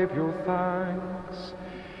and gave you thanks.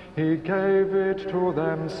 He gave it to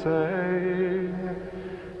them, saying,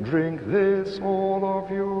 "Drink this, all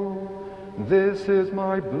of you. This is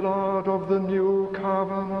my blood of the new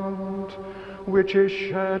covenant, which is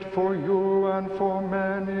shed for you and for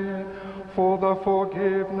many for the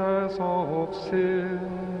forgiveness of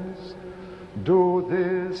sins. Do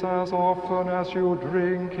this as often as you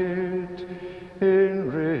drink it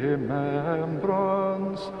in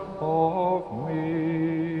remembrance of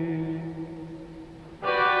me."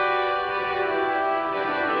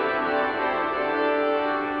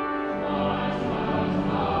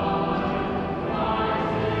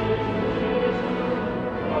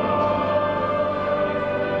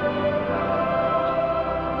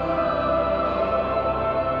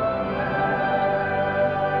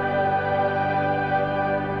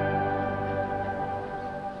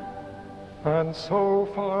 And so,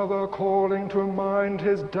 Father, calling to mind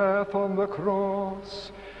his death on the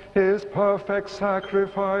cross, his perfect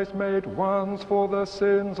sacrifice made once for the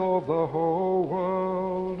sins of the whole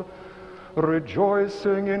world,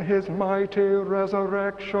 rejoicing in his mighty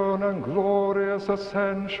resurrection and glorious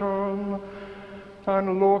ascension,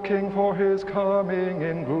 and looking for his coming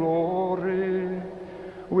in glory,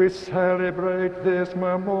 we celebrate this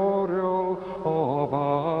memorial of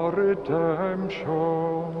our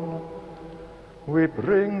redemption. We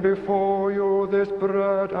bring before you this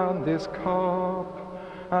bread and this cup,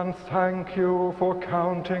 and thank you for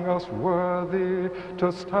counting us worthy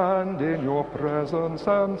to stand in your presence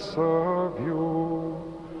and serve you.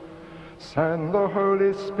 Send the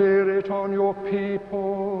Holy Spirit on your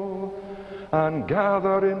people, and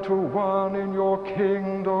gather into one in your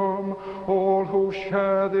kingdom all who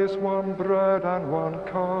share this one bread and one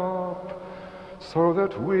cup, so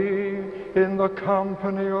that we, in the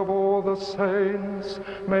company of all the saints,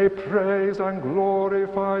 may praise and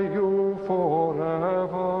glorify you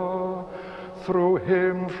forever. Through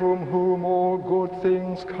him from whom all good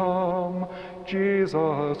things come,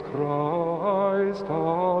 Jesus Christ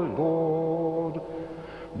our Lord,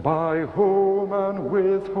 by whom and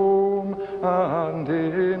with whom and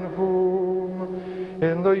in whom,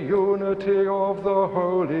 in the unity of the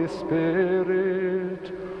Holy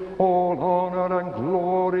Spirit, all honor and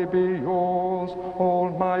glory be yours,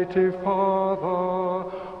 Almighty Father,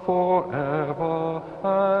 forever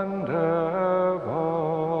and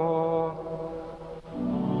ever.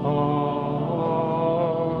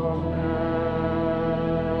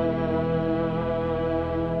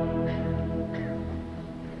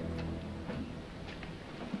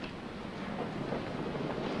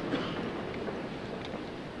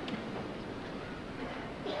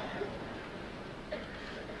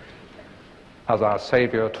 As our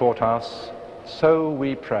Saviour taught us, so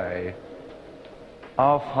we pray.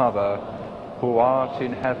 Our Father, who art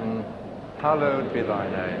in heaven, hallowed be thy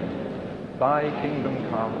name. Thy kingdom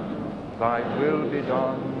come, thy will be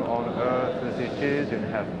done on earth as it is in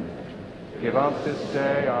heaven. Give us this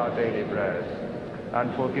day our daily bread,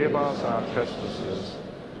 and forgive us our trespasses,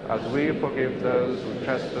 as we forgive those who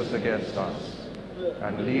trespass against us.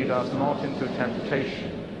 And lead us not into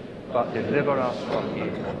temptation, but deliver us from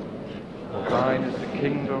evil. For thine is the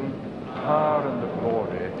kingdom, power, and the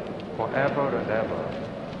glory, forever and ever.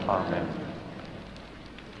 Amen.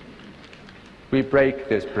 We break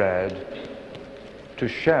this bread to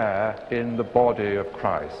share in the body of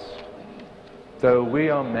Christ. Though we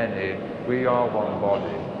are many, we are one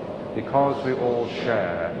body, because we all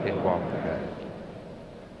share in one bread.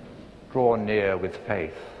 Draw near with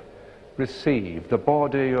faith. Receive the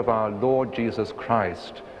body of our Lord Jesus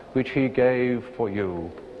Christ, which he gave for you,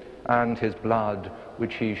 and his blood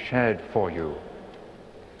which he shed for you.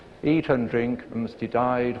 Eat and drink, as he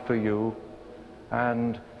died for you,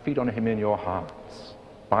 and feed on him in your hearts,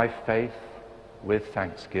 by faith, with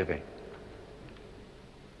thanksgiving.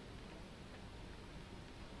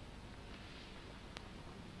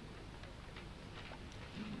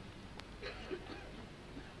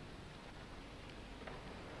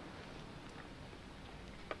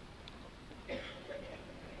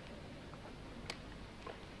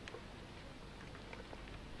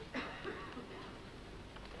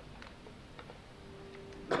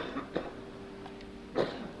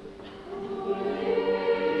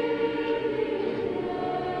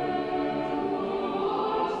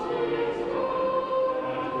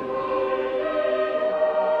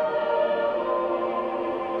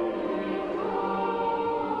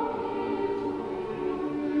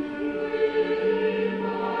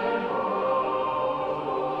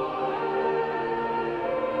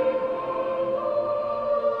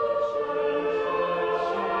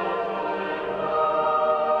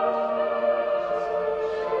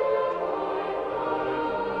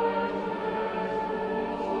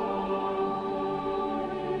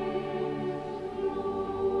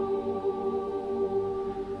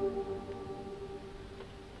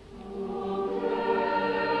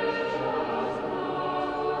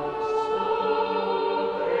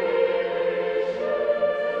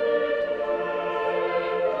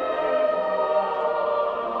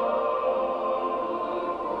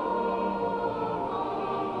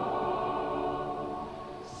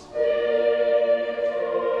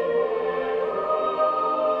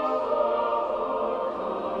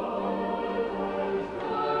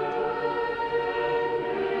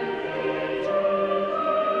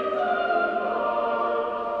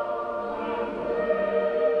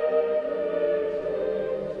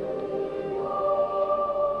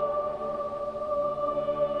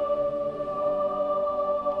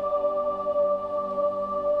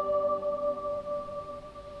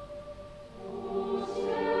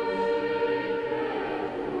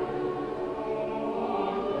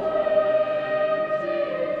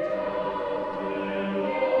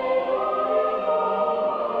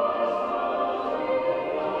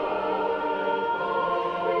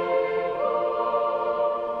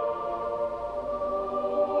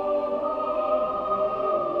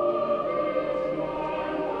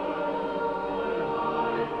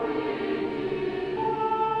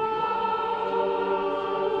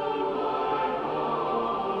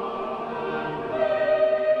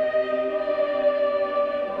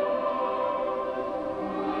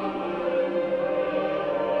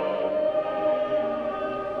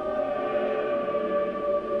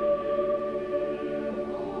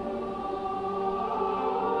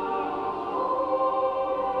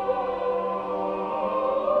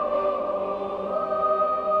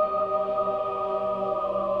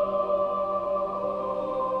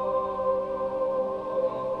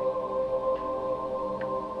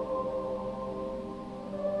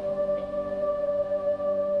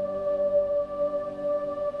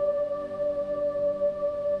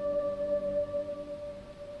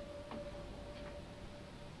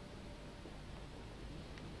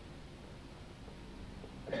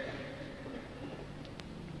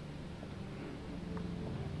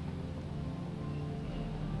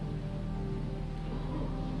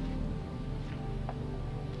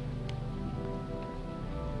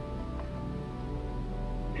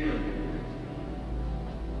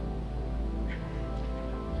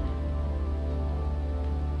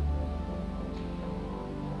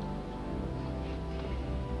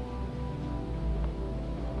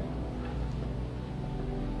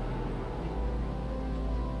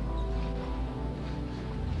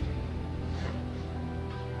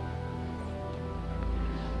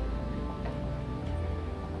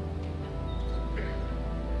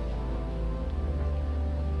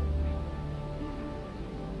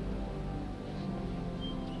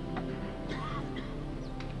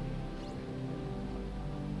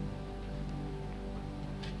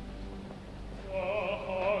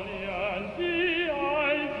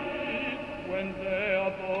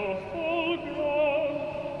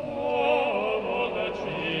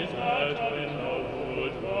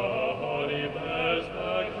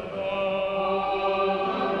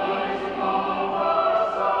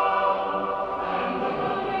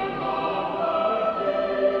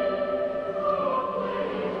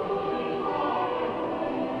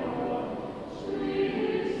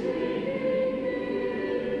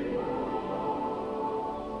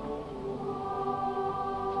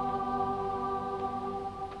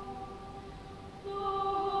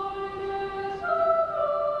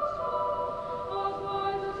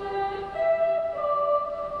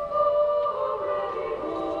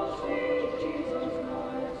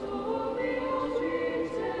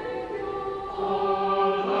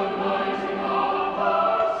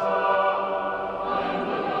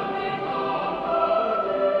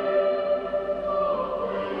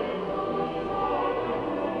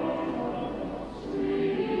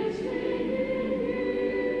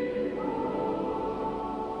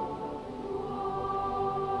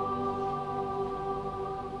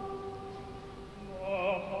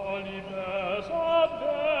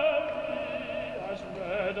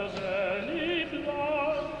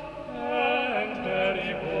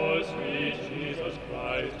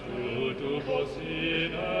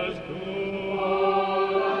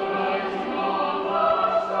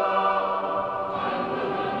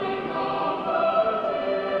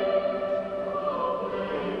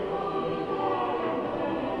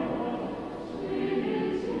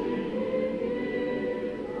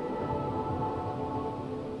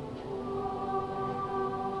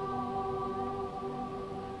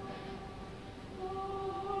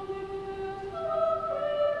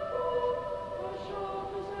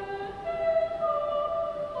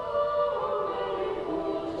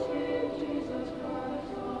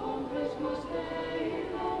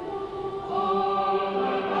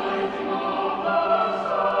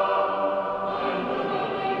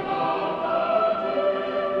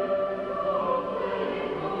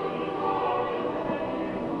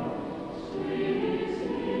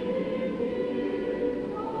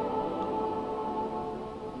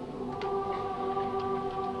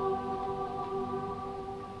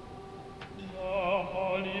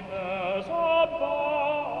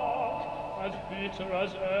 sweeter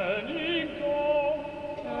as any gold,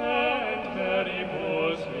 and very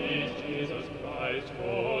more sweet Jesus Christ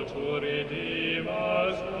for to redeem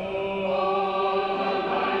us all.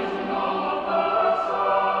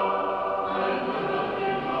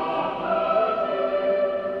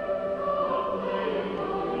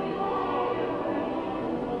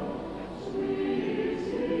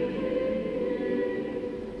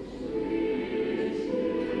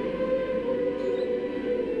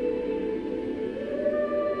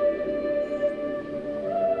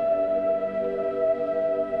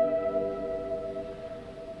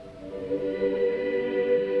 Thank you.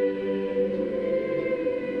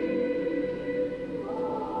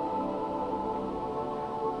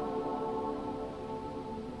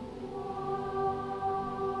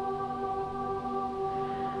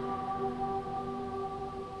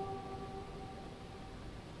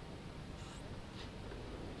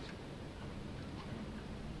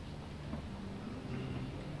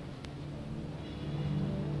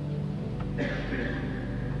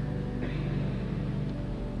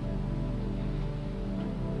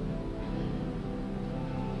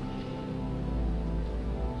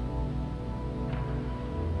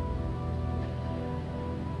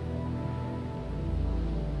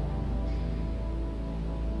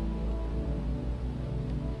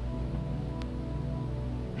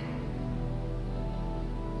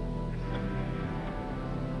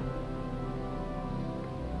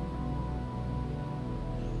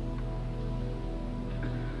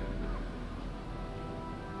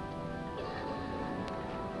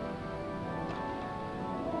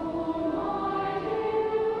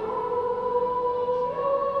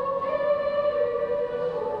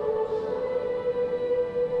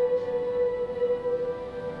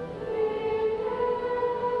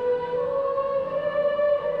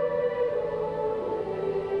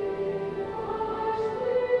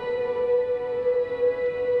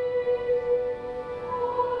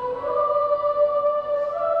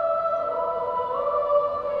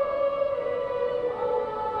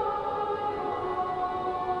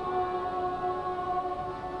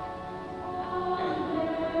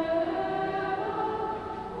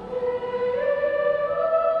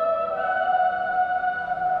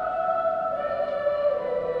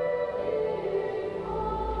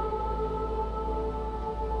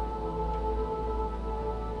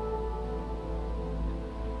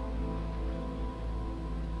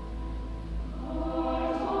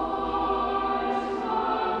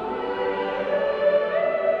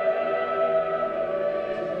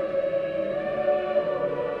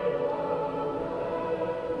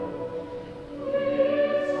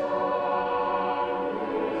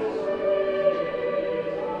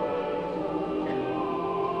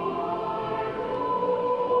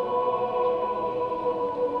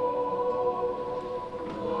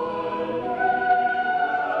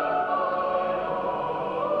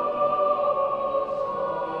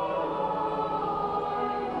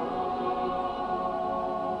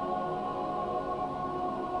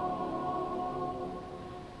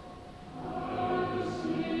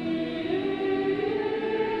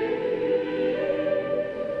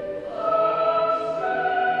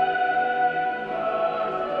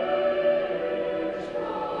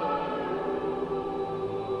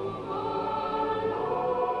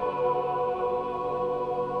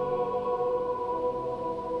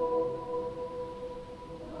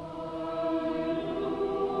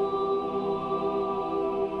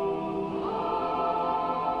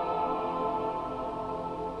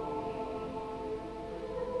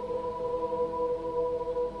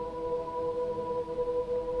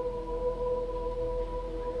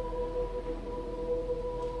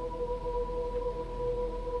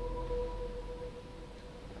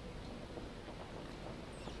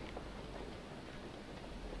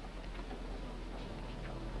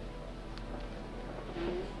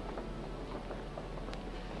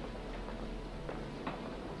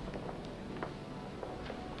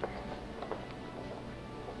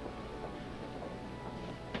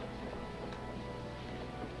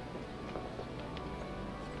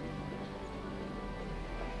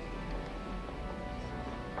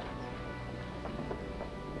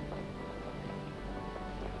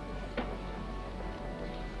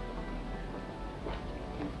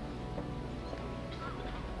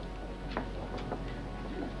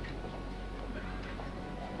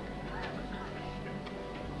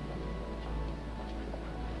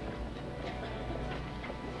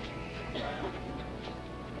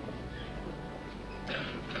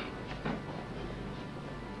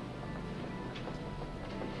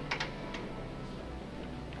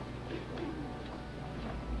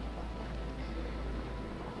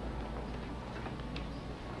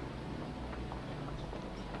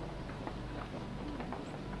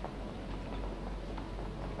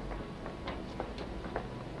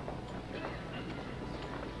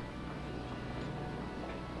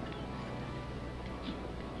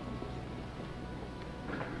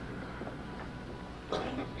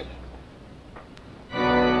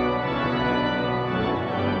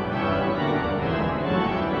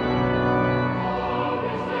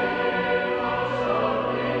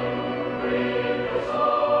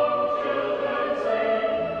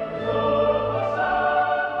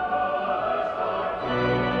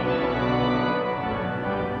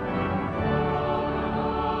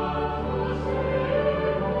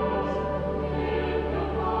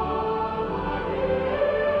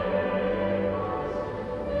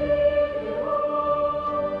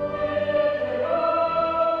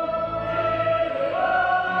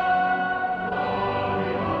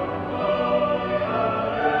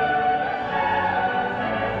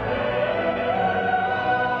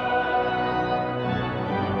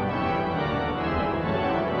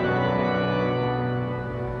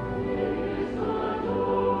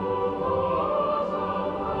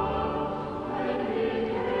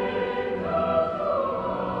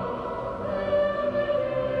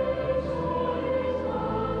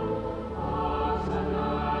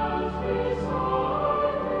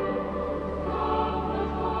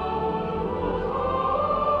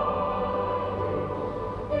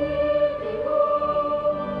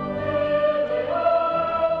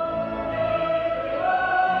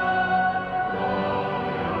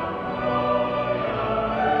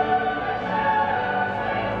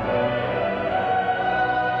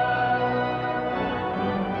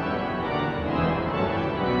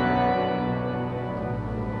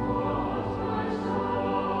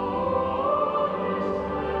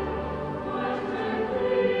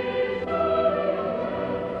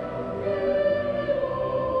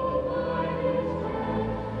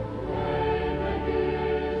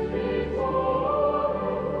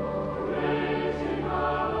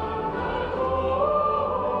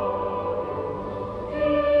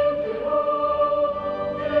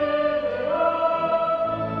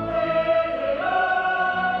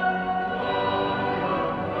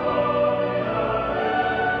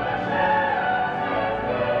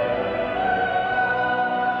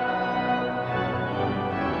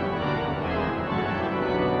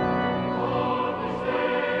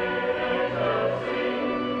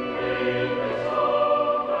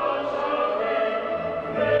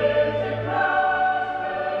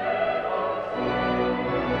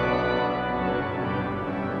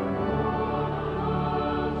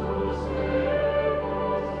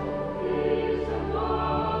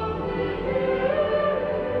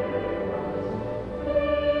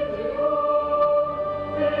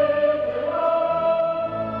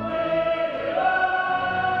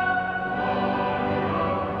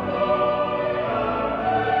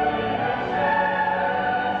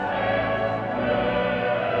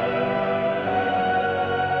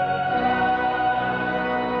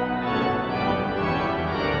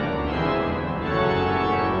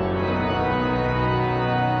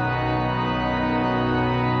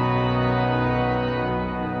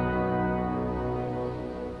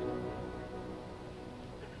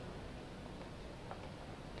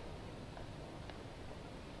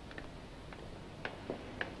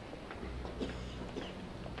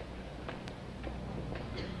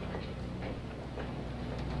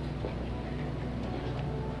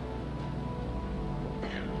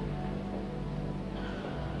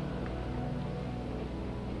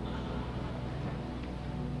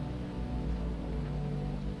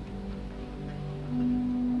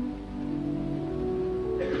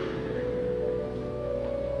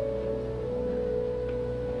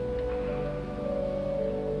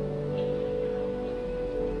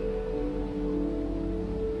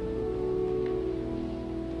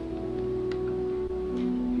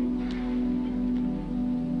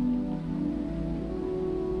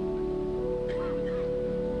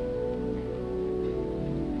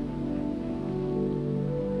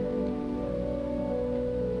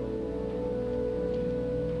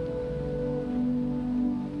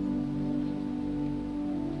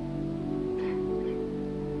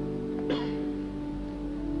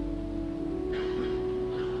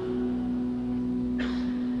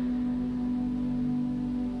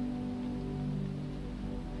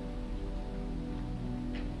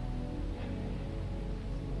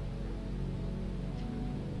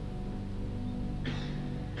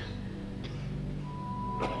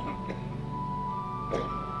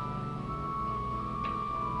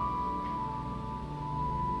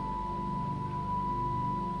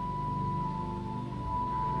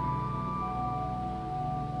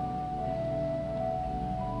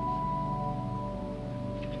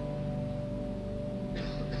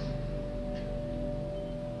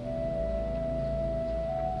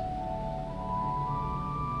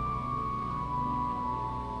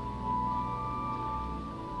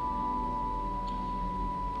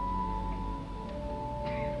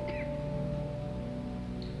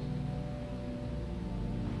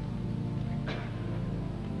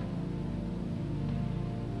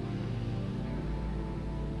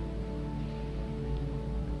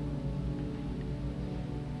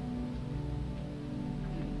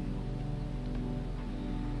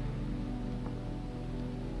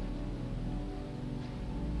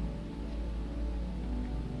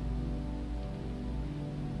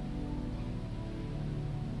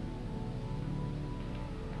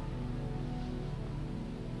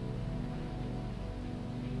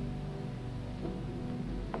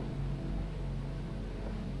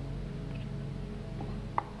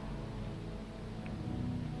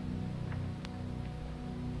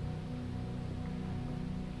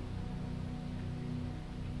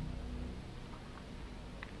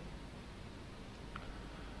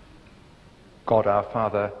 God our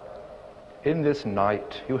Father, in this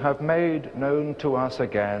night you have made known to us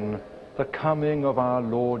again the coming of our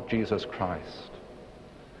Lord Jesus Christ.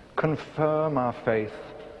 Confirm our faith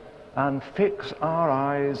and fix our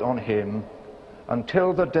eyes on him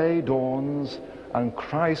until the day dawns and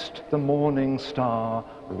Christ the morning star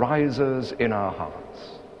rises in our hearts.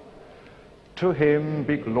 To him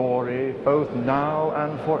be glory both now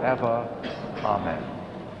and forever. Amen.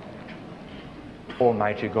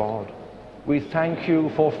 Almighty God, we thank you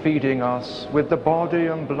for feeding us with the body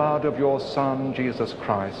and blood of your Son, Jesus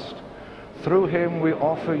Christ. Through him we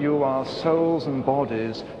offer you our souls and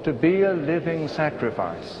bodies to be a living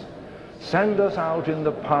sacrifice. Send us out in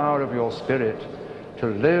the power of your Spirit to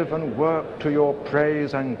live and work to your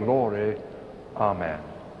praise and glory. Amen.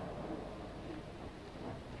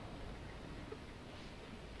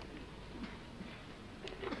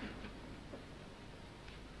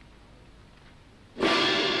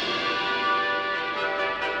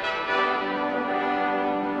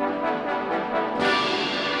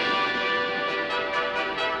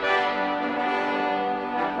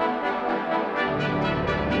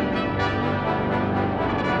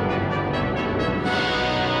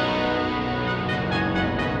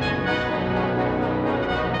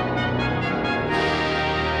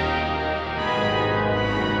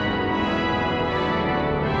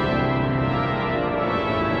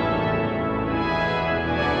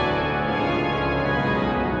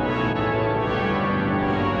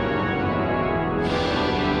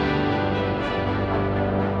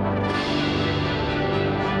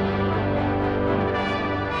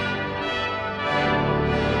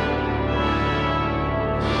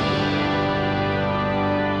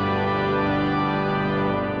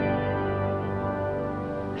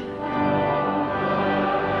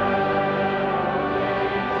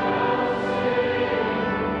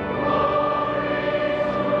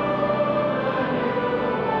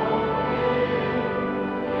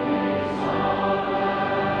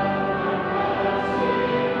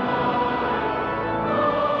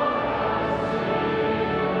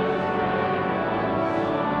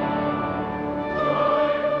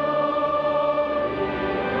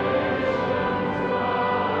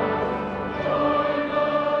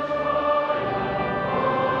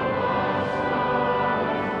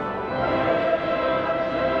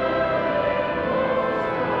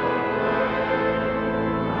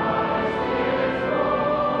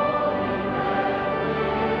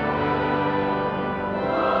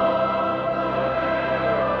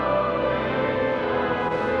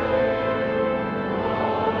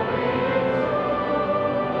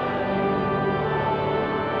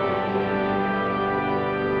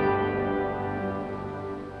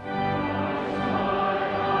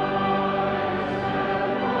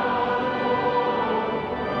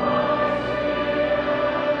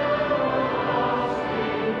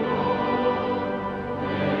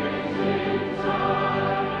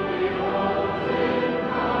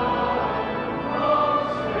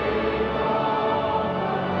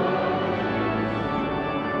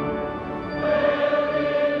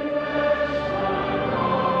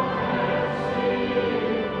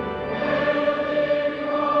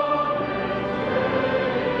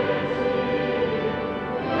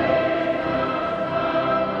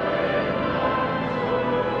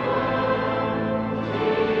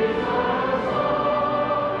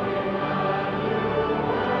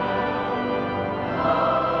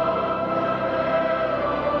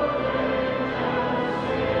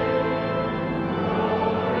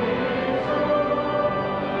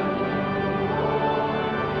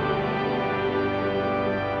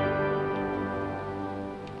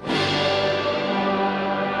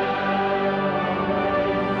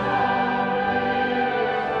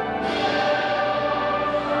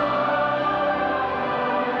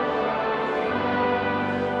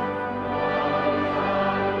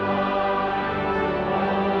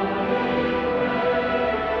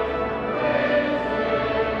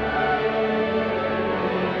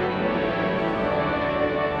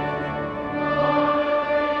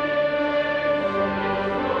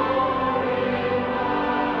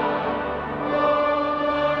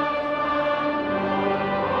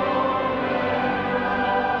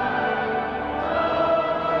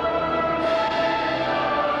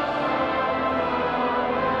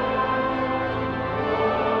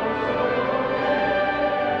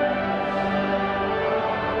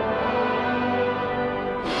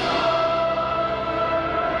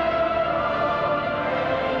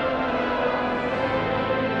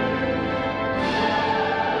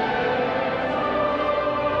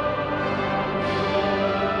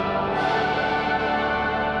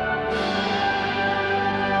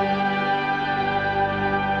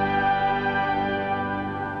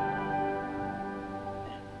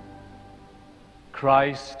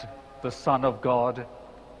 Christ, the Son of God,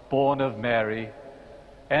 born of Mary,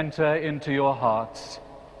 enter into your hearts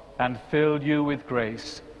and fill you with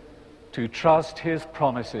grace to trust his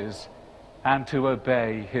promises and to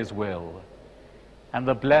obey his will. And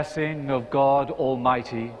the blessing of God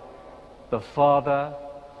Almighty, the Father,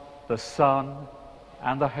 the Son,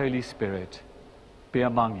 and the Holy Spirit be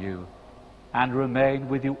among you and remain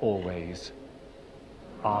with you always.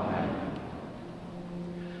 Amen.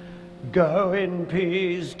 Go in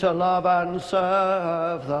peace to love and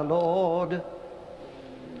serve the Lord.